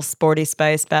like a little sporty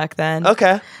spice back then.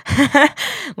 Okay.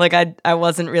 Like I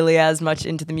wasn't really as much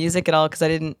into the music at all because I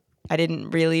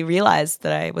didn't really realize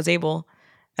that I was able.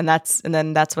 And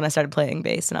then that's when I started playing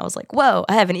bass and I was like, whoa,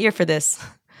 I have an ear for this.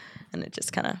 And it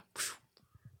just kind of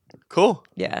cool.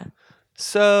 Yeah.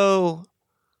 So,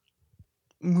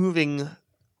 moving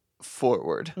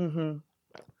forward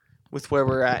with where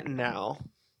we're at now,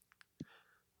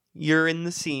 you're in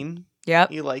the scene.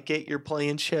 Yep. You like it. You're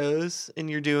playing shows and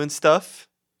you're doing stuff.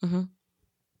 Mm-hmm.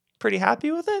 Pretty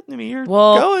happy with it? I mean, you're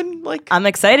going like... I'm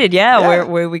excited, yeah.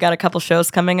 We got a couple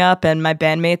shows coming up and my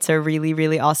bandmates are really,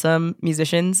 really awesome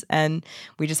musicians and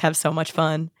we just have so much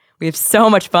fun. We have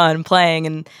so much fun playing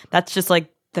and that's just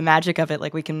like the magic of it.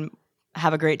 Like we can...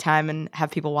 have a great time and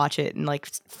have people watch it and like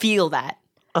feel that.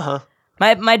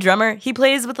 My drummer, he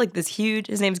plays with like this huge,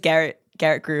 his name's Garrett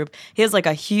Grube. He has like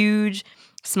a huge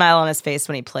smile on his face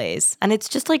when he plays. And it's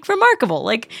just like remarkable.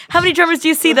 Like how many drummers do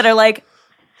you see that are like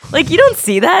you don't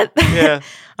see that? Yeah.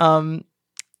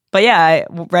 But yeah,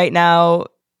 right now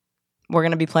we're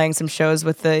going to be playing some shows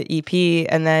with the EP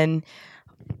and then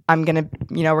we're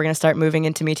going to start moving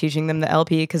into me teaching them the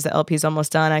LP because the LP is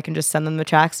almost done. I can just send them the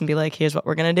tracks and be like, here's what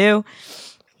we're going to do.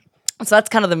 So that's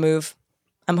kind of the move.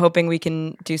 I'm hoping we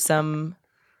can do some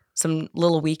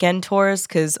little weekend tours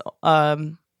because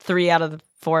 3 out of the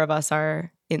 4 of us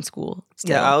are in school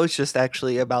still. Yeah, I was just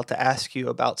actually about to ask you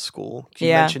about school. You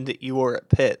mentioned that you were at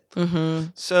Pitt. Mm-hmm.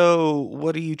 So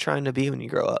what are you trying to be when you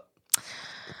grow up?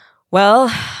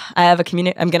 Well, I'm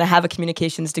going to have a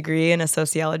communications degree and a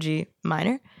sociology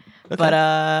minor,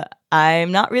 but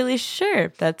I'm not really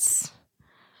sure. That's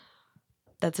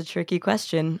a tricky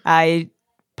question.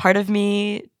 Part of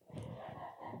me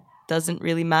doesn't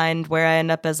really mind where I end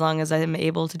up as long as I'm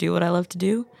able to do what I love to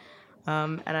do,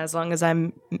 and as long as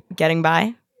I'm getting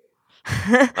by.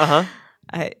 I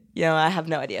have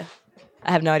no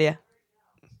idea.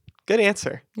 Good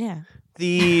answer. Yeah.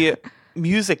 The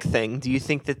music thing, do you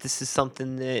think that this is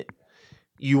something that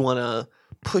you want to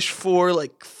push for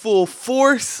like full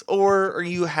force, or are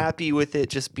you happy with it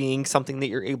just being something that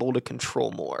you're able to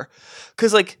control more?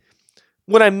 Because like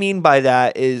what I mean by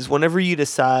that is whenever you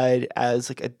decide as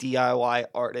like a DIY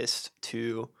artist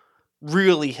to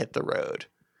really hit the road,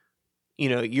 you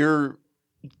know, you're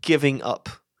giving up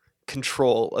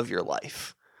control of your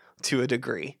life to a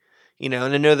degree. You know,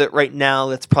 and I know that right now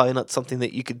that's probably not something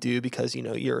that you could do because, you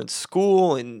know, you're in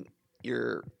school and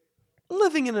you're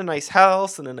living in a nice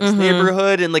house and a nice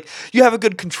neighborhood, and like you have a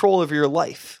good control over your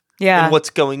life and what's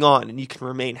going on, and you can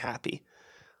remain happy.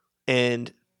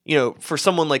 And for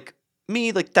someone like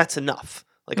me, like that's enough.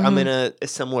 Like I'm in a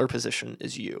similar position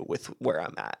as you with where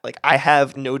I'm at. Like I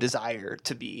have no desire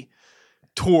to be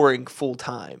touring full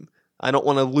time. I don't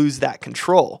want to lose that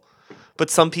control. But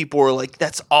some people are like,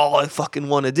 that's all I fucking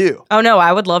want to do. Oh no,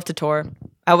 I would love to tour.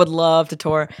 I would love to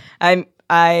tour. I'm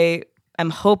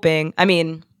hoping. I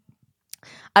mean,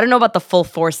 I don't know about the full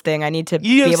force thing. I need to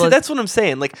be able to. That's what I'm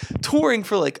saying. Like touring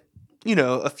for like,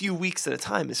 a few weeks at a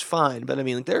time is fine. But I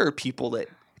mean, like there are people that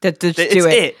do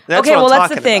it. That's okay, well,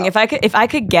 that's the thing. About. If I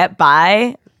could get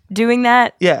by doing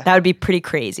that, that would be pretty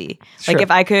crazy. Sure. Like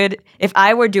if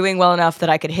I were doing well enough that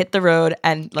I could hit the road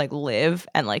and like live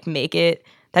and like make it,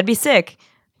 that'd be sick.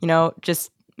 Just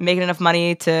making enough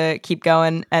money to keep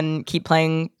going and keep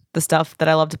playing the stuff that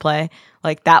I love to play.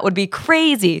 Like that would be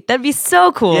crazy. That'd be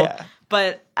so cool. Yeah.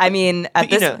 But I mean,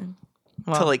 to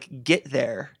like get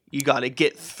there, you got to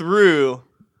get through.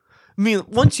 I mean,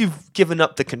 once you've given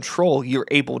up the control, you're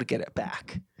able to get it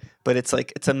back. But it's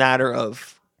like it's a matter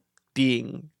of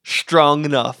being strong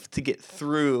enough to get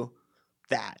through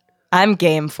that. I'm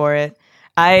game for it.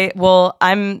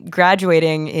 I'm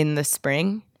graduating in the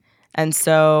spring. And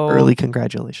so early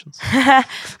congratulations.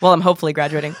 Well, I'm hopefully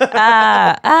graduating.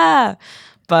 But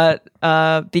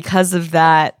because of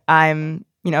that,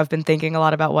 I've been thinking a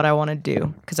lot about what I want to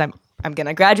do because I'm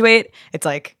gonna graduate. It's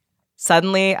like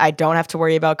suddenly I don't have to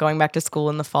worry about going back to school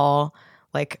in the fall.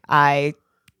 Like I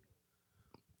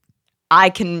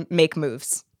can make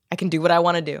moves. I can do what I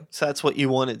want to do. So that's what you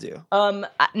want to do.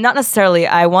 Not necessarily.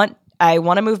 I want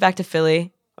to move back to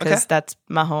Philly because that's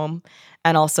my home.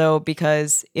 And also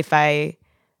because if I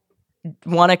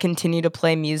want to continue to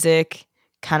play music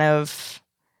kind of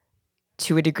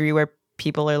to a degree where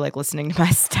people are like listening to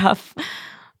my stuff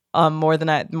more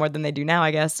than they do now, I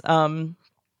guess,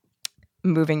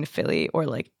 moving to Philly or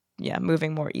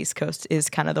moving more East Coast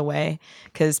is kind of the way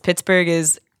because Pittsburgh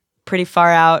is pretty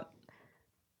far out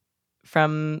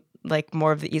from like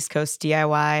more of the East Coast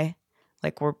DIY.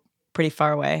 Like we're pretty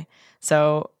far away.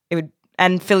 So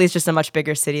and Philly's just a much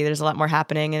bigger city. There's a lot more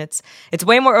happening, and it's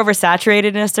way more oversaturated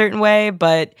in a certain way,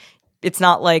 but it's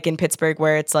not like in Pittsburgh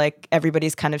where it's like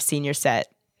everybody's kind of seen your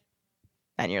set,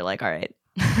 and you're like, all right.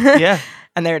 Yeah.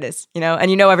 And there it is, and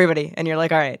everybody, and you're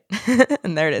like, all right.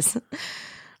 And there it is.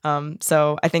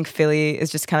 So I think Philly is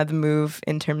just kind of the move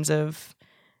in terms of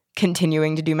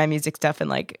continuing to do my music stuff and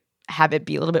like have it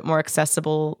be a little bit more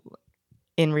accessible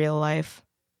in real life.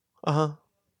 Uh-huh.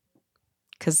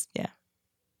 'Cause, yeah.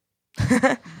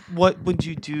 What would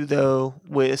you do though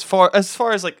with as far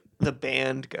as like the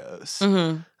band goes?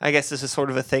 Mm-hmm. I guess this is sort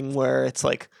of a thing where it's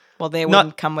like, well, they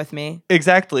wouldn't come with me.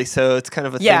 Exactly. So it's kind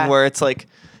of a thing where it's like,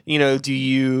 do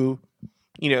you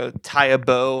tie a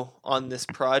bow on this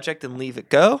project and leave it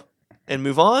go and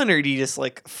move on, or do you just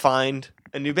like find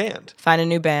a new band? Find a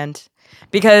new band,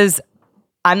 because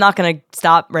I'm not gonna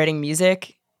stop writing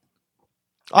music.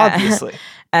 Obviously.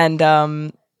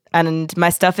 And my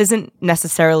stuff isn't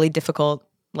necessarily difficult.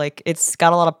 Like it's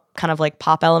got a lot of kind of like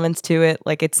pop elements to it.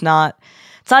 Like it's not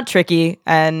tricky.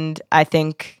 And I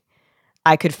think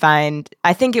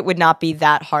it would not be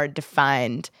that hard to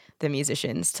find the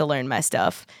musicians to learn my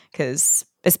stuff. Cause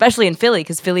especially in Philly,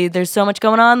 because Philly, there's so much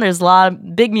going on. There's a lot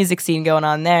of big music scene going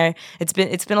on there. It's been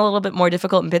a little bit more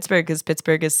difficult in Pittsburgh because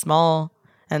Pittsburgh is small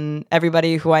and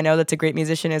everybody who I know that's a great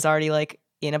musician is already like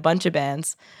in a bunch of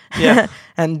bands. Yeah.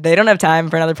 And they don't have time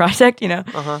for another project,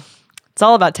 Uh-huh. It's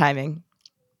all about timing.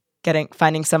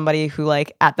 Finding somebody who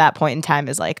like at that point in time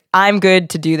is like, I'm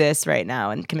good to do this right now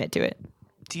and commit to it.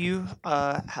 Do you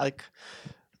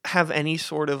have any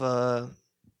sort of a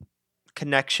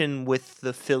connection with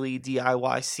the Philly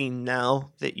DIY scene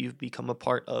now that you've become a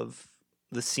part of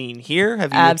the scene here?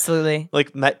 Have you absolutely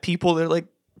like met people that are like,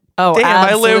 oh, damn,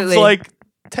 absolutely. I lived like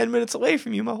 10 minutes away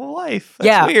from you my whole life.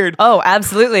 That's weird. Oh,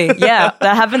 absolutely. Yeah,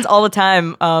 that happens all the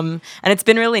time. And it's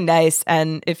been really nice,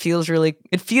 and it feels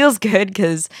good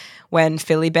because when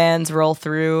Philly bands roll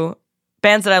through,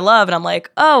 bands that I love, and I'm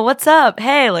like, oh, what's up?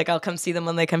 Hey, like I'll come see them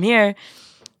when they come here.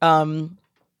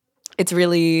 It's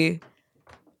really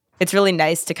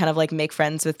nice to kind of like make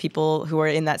friends with people who are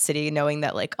in that city, knowing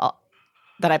that like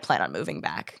that I plan on moving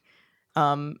back.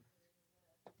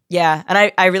 Yeah,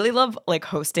 and I really love like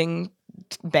hosting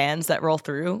bands that roll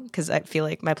through because I feel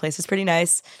like my place is pretty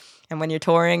nice, and when you're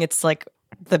touring, it's like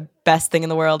the best thing in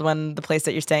the world when the place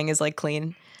that you're staying is like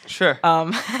clean. Sure.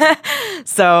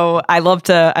 So I love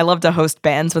to host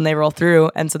bands when they roll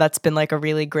through, and so that's been like a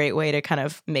really great way to kind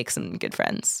of make some good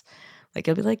friends. Like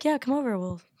you'll be like, yeah, come over,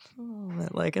 we'll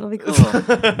Like, it'll be cool.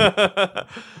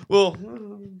 Well,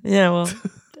 Yeah, well,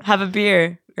 have a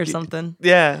beer or something.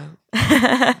 yeah.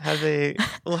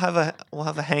 We'll have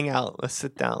a hangout, a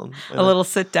sit down, A little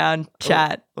sit down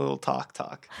chat. a little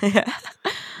talk. Yeah.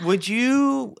 Would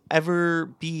you ever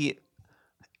be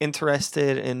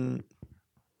interested in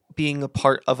being a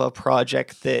part of a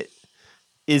project that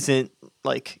isn't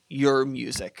like your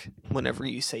music whenever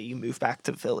you say you move back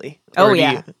to Philly? Oh, Or do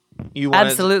yeah. you wanna-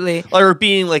 Absolutely. or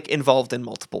being like involved in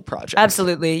multiple projects?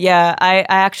 Absolutely. Yeah. I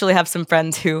actually have some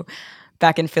friends who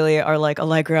back in Philly are like,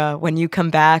 Allegra, when you come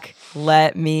back,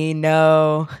 let me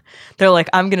know. They're like,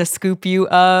 I'm going to scoop you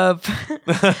up.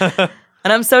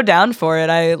 And I'm so down for it.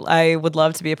 I would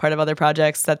love to be a part of other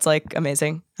projects. That's like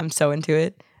amazing. I'm so into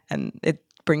it. And it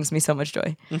brings me so much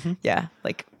joy. Mm-hmm. Yeah.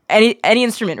 Like any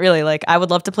instrument, really. Like I would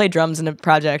love to play drums in a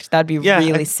project. That'd be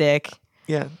really sick.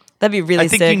 Yeah. That'd be really I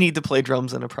think sick. you need to play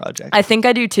drums in a project. I think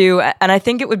I do too. And I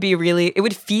think it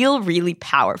would feel really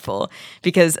powerful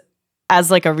because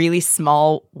as like a really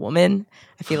small woman,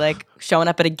 I feel like showing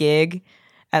up at a gig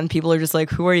and people are just like,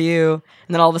 who are you?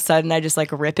 And then all of a sudden I just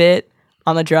like rip it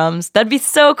on the drums. That'd be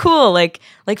so cool. Like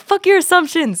fuck your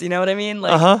assumptions. You know what I mean?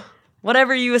 Like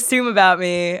whatever you assume about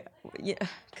me. Yeah,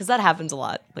 because that happens a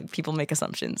lot. Like people make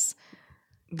assumptions.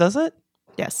 Does it?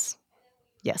 Yes.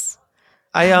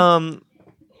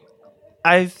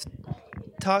 I've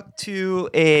talked to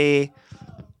a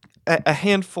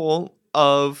handful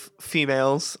of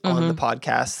females on the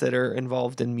podcast that are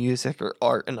involved in music or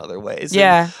art in other ways.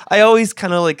 Yeah. And I always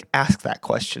kind of like ask that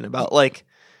question about like,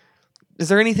 is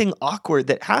there anything awkward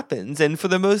that happens? And for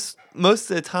the most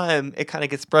of the time, it kind of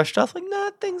gets brushed off like,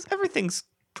 nah, everything's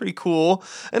pretty cool.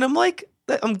 And I'm like,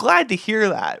 I'm glad to hear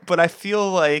that, but I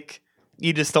feel like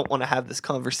you just don't want to have this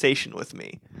conversation with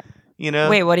me. You know?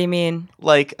 Wait, what do you mean?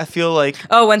 Like, I feel like...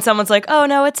 Oh, when someone's like, oh,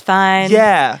 no, it's fine.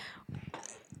 Yeah.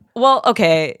 Well,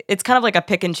 okay. It's kind of like a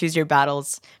pick and choose your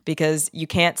battles because you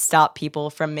can't stop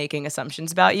people from making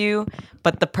assumptions about you.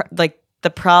 But the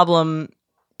problem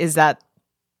is that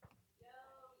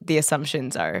the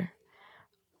assumptions are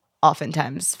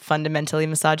oftentimes fundamentally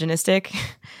misogynistic.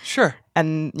 Sure.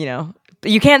 And, you know,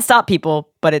 you can't stop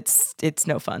people, but it's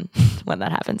no fun when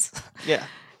that happens. Yeah.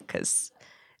 Because...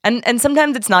 And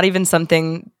sometimes it's not even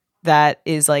something that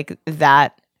is like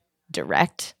that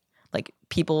direct. Like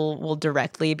people will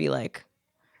directly be like,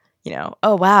 you know,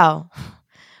 oh wow.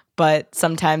 But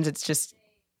sometimes it's just,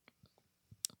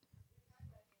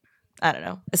 I don't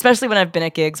know. Especially when I've been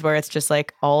at gigs where it's just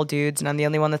like all dudes and I'm the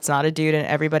only one that's not a dude and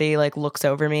everybody like looks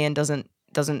over me and doesn't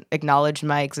acknowledge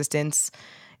my existence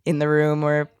in the room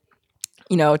or,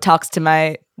 you know, talks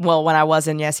to when I was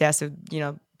in Yes Yes, you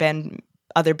know,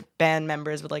 other band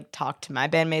members would like talk to my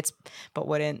bandmates, but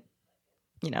wouldn't,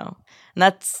 you know, and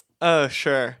that's. Oh,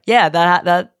 sure. Yeah,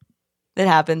 that it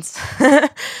happens.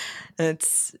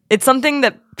 It's something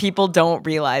that people don't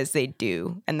realize they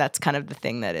do. And that's kind of the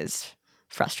thing that is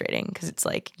frustrating because it's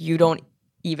like, you don't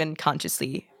even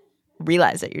consciously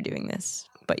realize that you're doing this,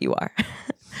 but you are.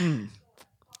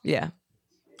 Yeah.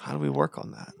 How do we work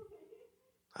on that?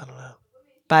 I don't know.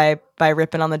 By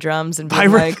ripping on the drums and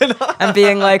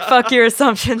being like, fuck your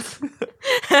assumptions.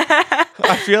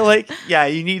 I feel like, yeah,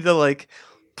 you need to like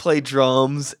play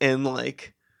drums in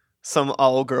like some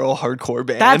all-girl hardcore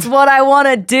band. That's what I want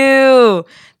to do.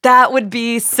 That would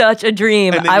be such a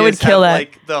dream. And then I would kill that.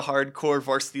 Like the hardcore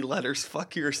varsity letters,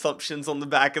 fuck your assumptions on the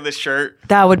back of the shirt.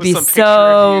 That would be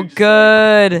so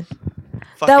good.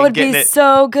 That would be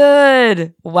so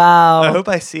good. Wow. I hope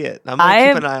I see it. I'm going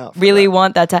to keep an eye out for really that.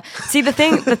 want that to see the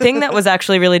thing that was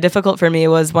actually really difficult for me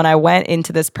was when I went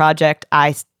into this project,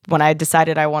 when I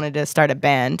decided I wanted to start a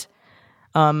band,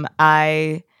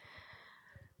 I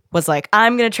was like,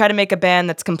 I'm going to try to make a band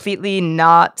that's completely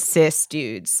not cis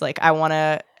dudes. Like I want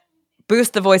to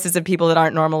boost the voices of people that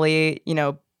aren't normally, you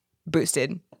know,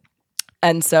 boosted.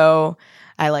 And so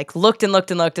I like looked and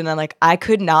then like I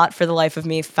could not for the life of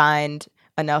me find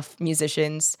enough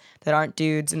musicians that aren't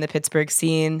dudes in the Pittsburgh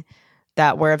scene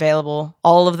that were available.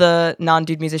 All of the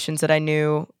non-dude musicians that I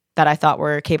knew that I thought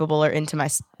were capable or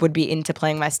would be into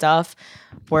playing my stuff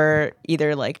were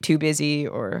either like too busy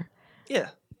or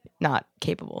not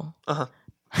capable.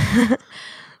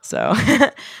 So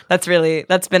that's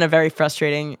been a very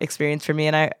frustrating experience for me.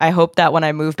 And I hope that when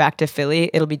I move back to Philly,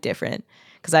 it'll be different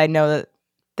because I know that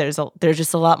there's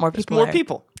just a lot more people.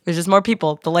 There's just more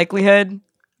people. The likelihood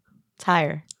it's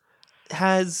higher.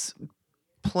 Has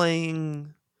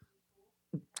playing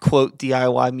quote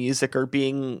DIY music or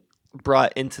being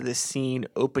brought into this scene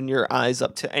open your eyes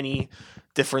up to any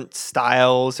different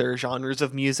styles or genres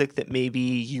of music that maybe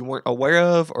you weren't aware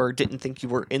of or didn't think you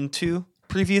were into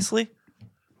previously?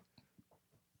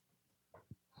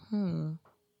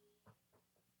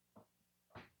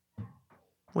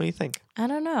 What do you think? I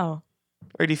don't know.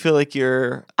 Or do you feel like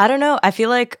you're... I don't know. I feel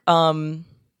like, I'm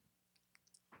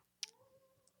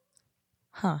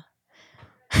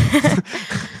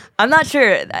not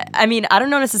sure. I mean, I don't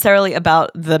know necessarily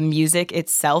about the music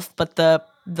itself, but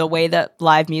the way that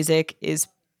live music is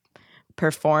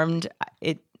performed,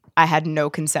 I had no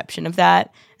conception of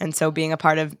that. And so being a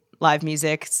part of live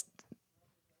music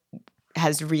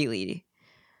has really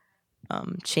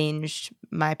changed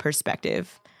my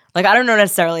perspective. Like, I don't know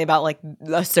necessarily about like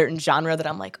a certain genre that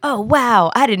I'm like, oh,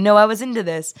 wow, I didn't know I was into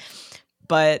this.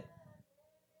 But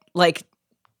like,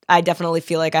 I definitely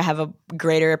feel like I have a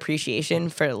greater appreciation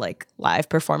for like live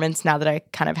performance now that I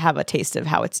kind of have a taste of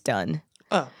how it's done.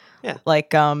 Oh, yeah.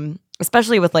 Like,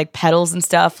 especially with like pedals and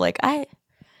stuff. Like, I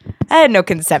had no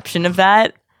conception of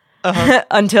that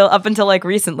until like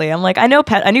recently. I'm like, I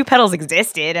knew pedals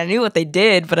existed. I knew what they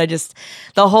did, but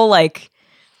the whole like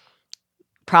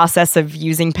process of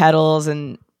using pedals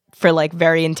and for like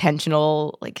very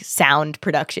intentional like sound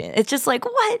production. It's just like,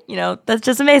 what? You know, that's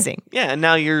just amazing. Yeah, and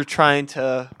now you're trying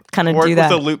to kind of work do that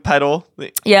with a loop pedal.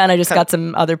 Yeah, and I just got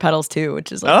some other pedals too,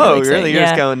 which is like really? You're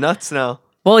just going nuts now.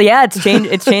 Well, yeah, it's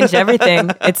changed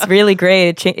everything. It's really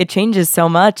great. It changes so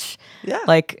much. Yeah.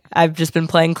 Like, I've just been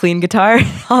playing clean guitar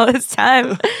all this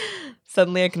time.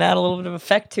 Suddenly I can add a little bit of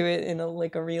effect to it in a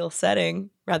real setting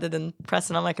rather than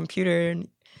pressing on my computer and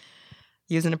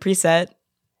using a preset.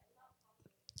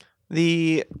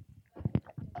 The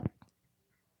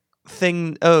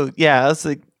thing, I was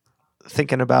like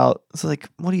thinking about,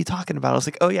 what are you talking about? I was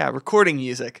like, oh yeah, recording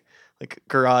music, like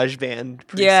GarageBand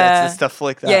presets and stuff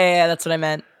like that. Yeah, that's what I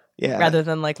meant. Yeah. Rather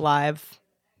than like live.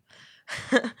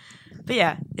 But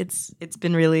yeah, it's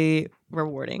been really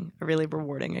rewarding, a really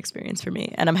rewarding experience for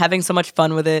me. And I'm having so much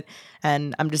fun with it.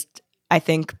 And I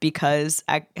think because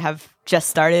I have just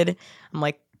started, I'm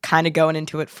like kind of going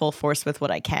into it full force with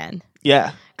what I can.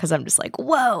 Yeah. Because I'm just like,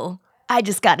 whoa, I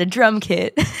just got a drum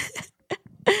kit.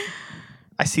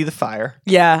 I see the fire.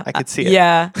 Yeah. I could see it.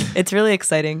 Yeah. It's really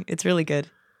exciting. It's really good.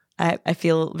 I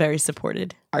feel very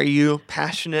supported. Are you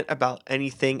passionate about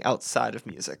anything outside of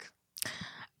music?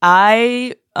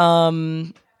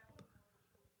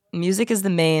 Music is the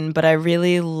main, but I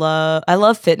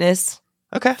love fitness.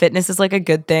 Okay. Fitness is like a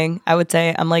good thing, I would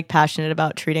say. I'm like passionate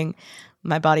about treating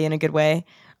my body in a good way.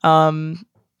 What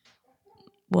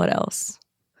else?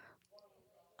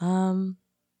 Okay.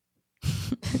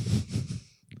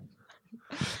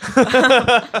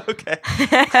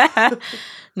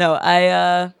 No,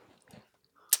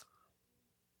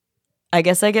 I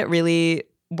guess I get really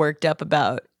worked up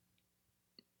about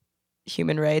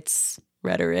human rights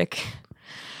rhetoric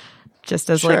just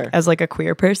as as a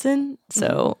queer person.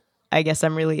 So I guess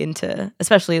I'm really into,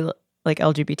 especially like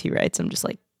LGBT rights. I'm just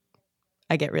like,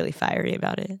 I get really fiery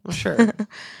about it. Sure.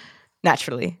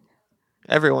 Naturally.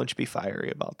 Everyone should be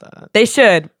fiery about that. They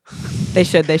should.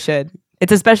 It's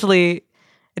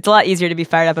a lot easier to be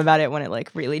fired up about it when it like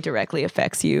really directly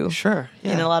affects you. Sure.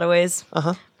 Yeah. In a lot of ways.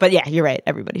 But yeah, you're right.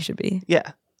 Everybody should be.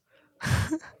 Yeah.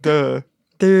 Duh.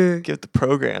 Give the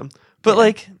program. But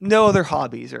like no other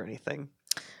hobbies or anything.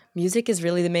 Music is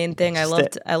really the main thing. I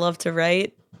love to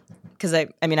write because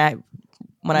like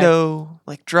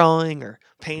drawing or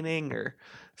painting or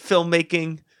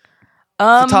filmmaking,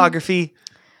 photography.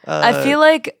 I feel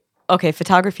like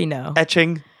photography no.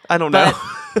 Etching. I don't know.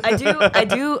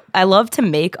 I love to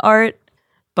make art,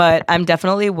 but I'm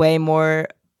definitely way more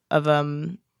of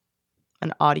an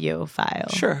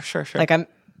audiophile. Sure. Like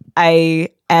I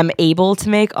am able to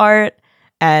make art,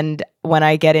 and when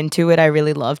I get into it, I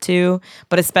really love to.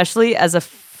 But especially as a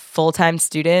full-time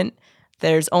student,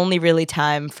 there's only really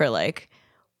time for like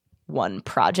one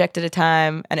project at a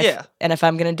time. And if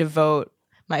I'm gonna devote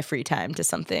my free time to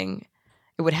something,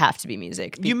 it would have to be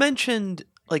music. You mentioned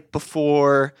like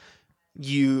before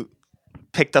you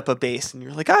picked up a bass and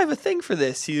you're like, I have a thing for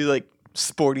this. You like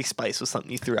Sporty Spice was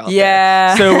something you threw out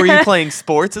there. So were you playing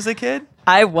sports as a kid?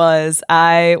 I was.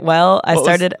 What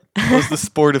was the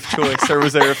sport of choice, or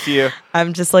was there a few?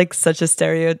 I'm just like such a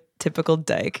stereotypical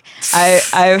dyke.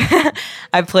 I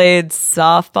played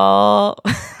softball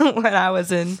when I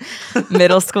was in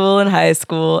middle school and high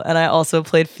school, and I also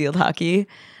played field hockey.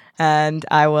 And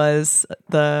I was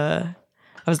the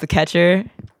catcher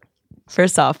for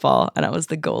softball, and I was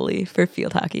the goalie for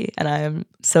field hockey. And I am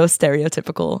so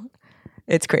stereotypical.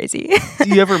 It's crazy. Do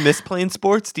you ever miss playing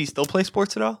sports? Do you still play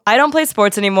sports at all? I don't play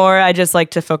sports anymore. I just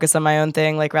like to focus on my own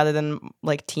thing, like rather than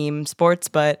like team sports.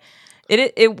 But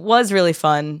it was really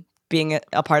fun being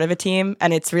a part of a team,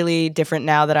 and it's really different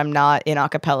now that I'm not in a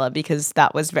cappella because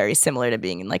that was very similar to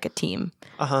being in like a team.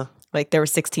 Like there were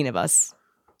 16 of us.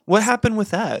 What happened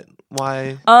with that?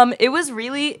 Why? It was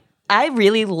really, I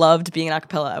really loved being an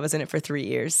acapella. I was in it for 3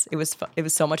 years. It was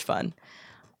so much fun.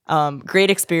 Great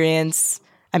experience.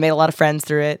 I made a lot of friends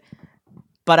through it.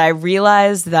 But I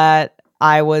realized that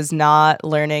I was not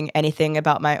learning anything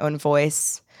about my own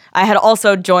voice. I had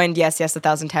also joined Yes, Yes,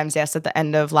 1,000 Times Yes at the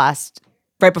end of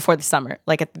right before the summer,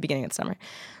 like at the beginning of the summer.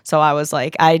 So I was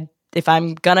like, if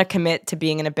I'm gonna commit to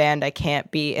being in a band, I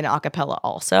can't be in a cappella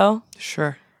also,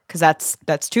 Sure. because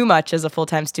that's too much as a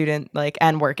full-time student, like,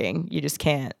 and working. You just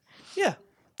can't. Yeah.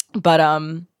 But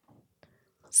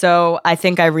so I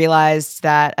think I realized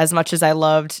that as much as I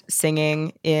loved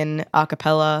singing in a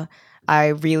cappella, I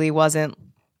really wasn't.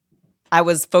 I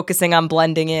was focusing on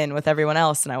blending in with everyone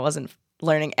else, and I wasn't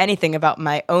learning anything about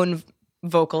my own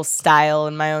vocal style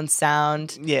and my own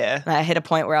sound. Yeah. And I hit a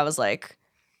point where I was like,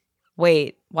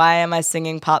 wait, why am I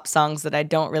singing pop songs that I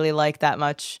don't really like that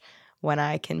much when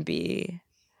I can be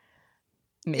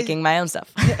making my own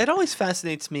stuff? Yeah, it always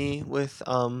fascinates me with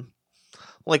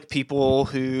like people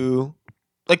who,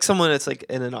 like someone that's like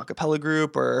in an a cappella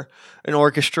group or an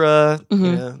orchestra, you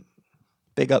Mhm. know,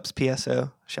 big ups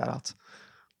PSO, shout outs.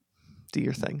 Do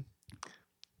your thing.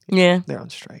 Yeah. They're on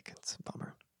strike. It's a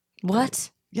bummer. What?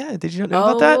 Yeah, did you not know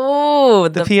about that? Oh,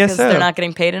 The because PSO. they're not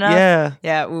getting paid enough? Yeah.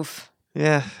 Yeah, oof.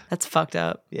 Yeah. That's fucked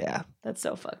up. Yeah. That's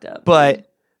so fucked up. But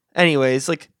anyways,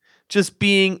 like just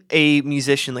being a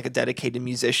musician, like a dedicated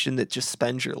musician that just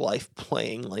spends your life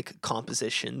playing like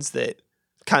compositions that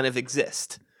kind of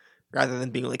exist rather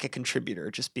than being like a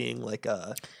contributor, just being like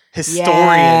a historian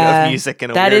Yeah. of music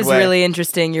in a That weird is way. really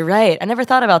interesting. You're right. I never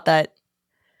thought about that.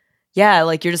 Yeah,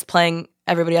 like you're just playing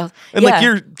everybody else. And yeah. like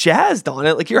you're jazzed on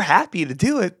it, like you're happy to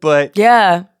do it, but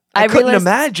Yeah. I couldn't realized,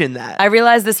 imagine that. I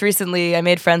realized this recently. I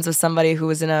made friends with somebody who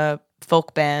was in a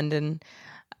folk band, and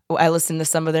I listened to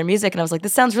some of their music, and I was like,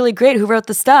 this sounds really great. Who wrote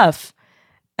the stuff?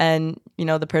 And, you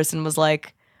know, the person was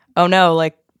like, oh no,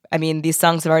 like, I mean, these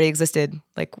songs have already existed.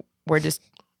 Like, we're just,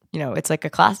 you know, it's like a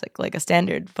classic, like a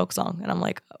standard folk song. And I'm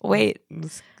like, wait.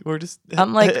 We're just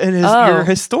I'm like, you're oh. a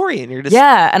historian. You're just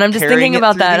Yeah, and I'm just carrying thinking it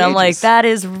about through that, the and I'm like, ages. that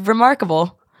is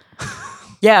remarkable.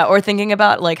 Yeah, or thinking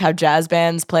about like how jazz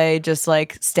bands play just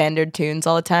like standard tunes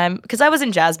all the time. Because I was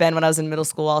in jazz band when I was in middle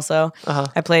school also. Uh-huh.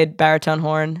 I played baritone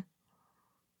horn,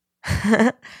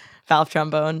 valve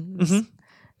trombone. It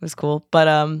was cool. But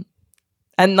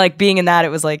and like being in that, it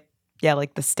was like, yeah,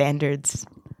 like the standards.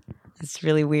 It's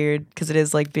really weird because it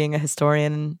is like being a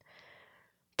historian and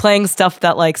playing stuff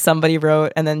that like somebody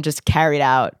wrote and then just carried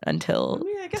out until. I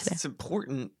mean, I guess today. it's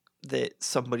important that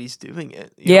somebody's doing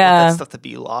it. You don't want Yeah. that stuff to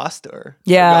be lost or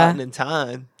Yeah. forgotten in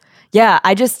time. Yeah,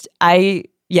 I'm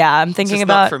It's thinking just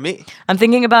about not for me. I'm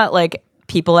thinking about like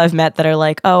people I've met that are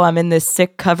like, "Oh, I'm in this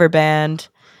sick cover band."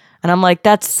 And I'm like,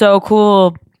 "That's so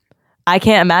cool." I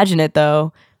can't imagine it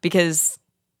though because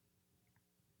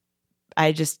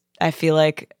I feel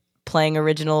like playing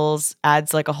originals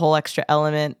adds like a whole extra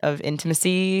element of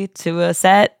intimacy to a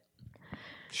set.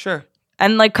 Sure.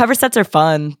 And like cover sets are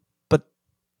fun, but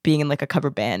being in like a cover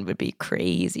band would be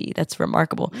crazy. That's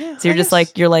remarkable. Yeah, So you're I just guess-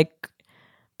 like you're like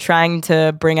trying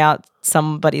to bring out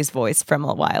somebody's voice from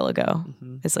a while ago.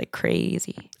 It's like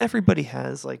crazy. Everybody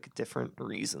has like different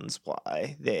reasons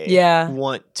why they Yeah.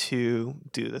 want to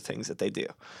do the things that they do.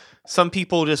 Some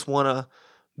people just want to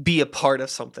be a part of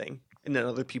something, and then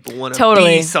other people want to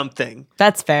Totally. be something.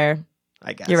 That's fair.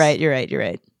 I guess You're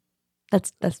right.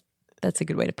 That's a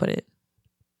good way to put it.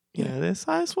 You know,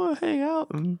 I just want to hang out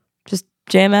and Just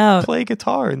jam out. play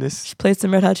guitar in this. Play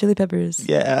some Red Hot Chili Peppers.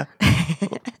 Yeah.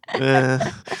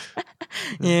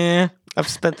 Yeah. I've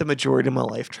spent the majority of my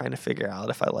life trying to figure out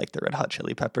if I like the Red Hot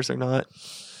Chili Peppers or not.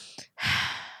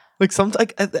 Like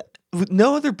with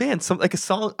no other band, like a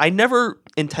song, I never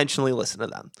intentionally listen to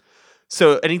them.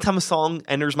 So anytime a song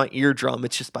enters my eardrum,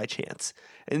 it's just by chance.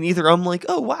 And either I'm like,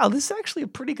 oh wow, this is actually a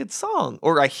pretty good song,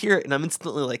 or I hear it and I'm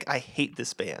instantly like, I hate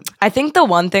this band. I think the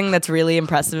one thing that's really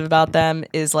impressive about them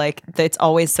is like that it's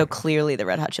always so clearly the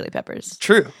Red Hot Chili Peppers.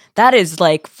 True. That is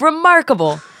like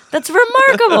remarkable. That's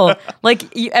remarkable.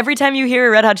 Like every time you hear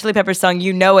a Red Hot Chili Peppers song,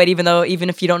 you know it, even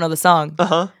if you don't know the song.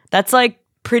 That's like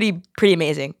pretty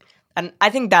amazing. And I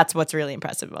think that's what's really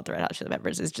impressive about the Red Hot Chili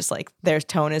Peppers is just like their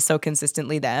tone is so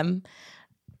consistently them.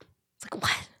 It's like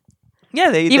what?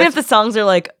 Yeah, Even if the songs are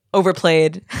like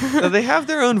overplayed. they have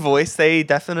their own voice, they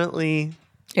definitely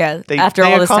Yeah. they After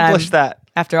all this time. accomplish that.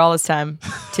 After all this time,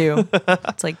 too.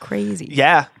 It's like crazy.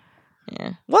 Yeah.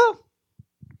 Yeah. Well,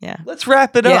 Yeah. let's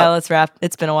wrap it Yeah, up. let's wrap.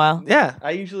 It's been a while. Yeah,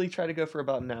 I usually try to go for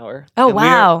about an hour. Oh, And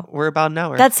wow. We're about an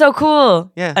hour. That's so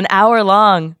cool. Yeah. An hour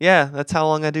long. Yeah, that's how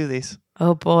long I do these.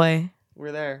 Oh boy.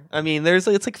 We're there. I mean, it's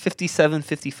like 57,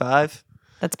 55.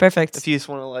 That's perfect. If you just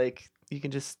want to like you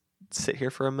can just sit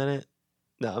here for a minute?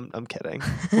 No, I'm kidding.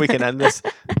 We can end this.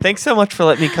 Thanks so much for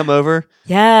letting me come over.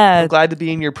 Yeah. I'm glad to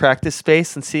be in your practice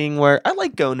space and seeing where I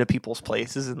like going to people's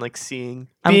places and like I'm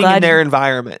being glad in their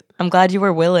environment. I'm glad you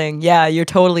were willing. Yeah, you're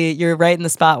right in the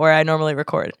spot where I normally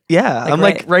record. Yeah, Like, I'm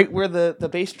like right where the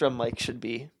bass drum mic should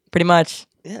be. Pretty much.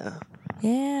 Yeah,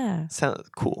 Yeah. sounds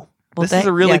cool. Well, This is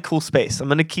a really yeah. cool space. I'm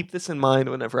gonna keep this in mind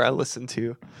whenever I listen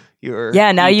to your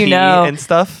Yeah, now you EP know. and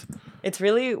stuff. It's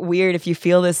really weird if you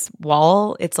feel this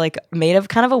wall. It's like made of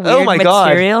kind of a weird my God.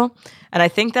 material. And I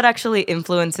think that actually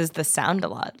influences the sound a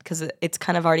lot because it's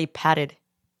kind of already padded.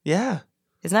 Yeah,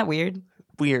 Isn't that weird?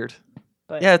 weird.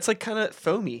 But Yeah, it's like kind of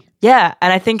foamy. yeah,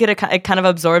 and I think it kind of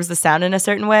absorbs the sound in a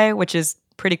certain way, which is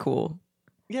pretty cool.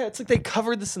 Yeah, it's like they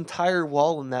covered this entire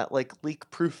wall in that like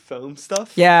leak-proof foam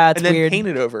stuff. Yeah, it's and then weird.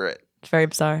 painted over it. It's very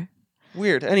bizarre.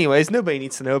 Weird. Anyways, nobody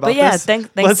needs to know about But yeah, this. thanks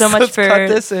Let's- so much let's for cut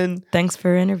this in. thanks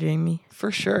for interviewing me.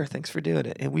 For sure. Thanks for doing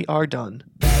it. And we are done.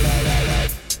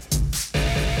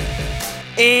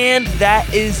 And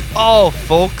that is all,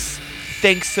 folks.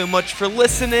 Thanks so much for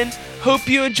listening. Hope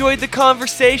you enjoyed the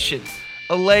conversation.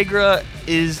 Allegra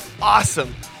is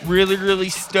awesome. Really, really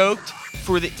stoked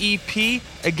for the EP.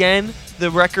 Again, the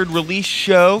record release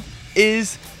show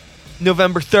is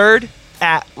November 3rd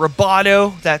at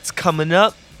Roboto. That's coming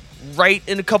up right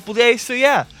in a couple days. So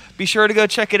yeah, be sure to go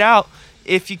check it out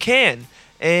if you can.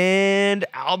 And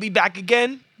I'll be back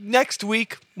again next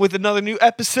week with another new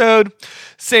episode.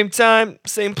 Same time,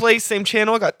 same place, same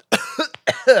channel. I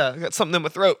got something in my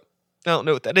throat. I don't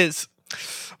know what that is.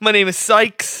 My name is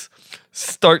Sykes.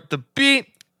 Start the beat.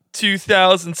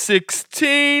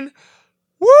 2016.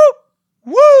 Woo!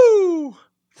 Woo!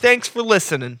 Thanks for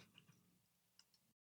listening.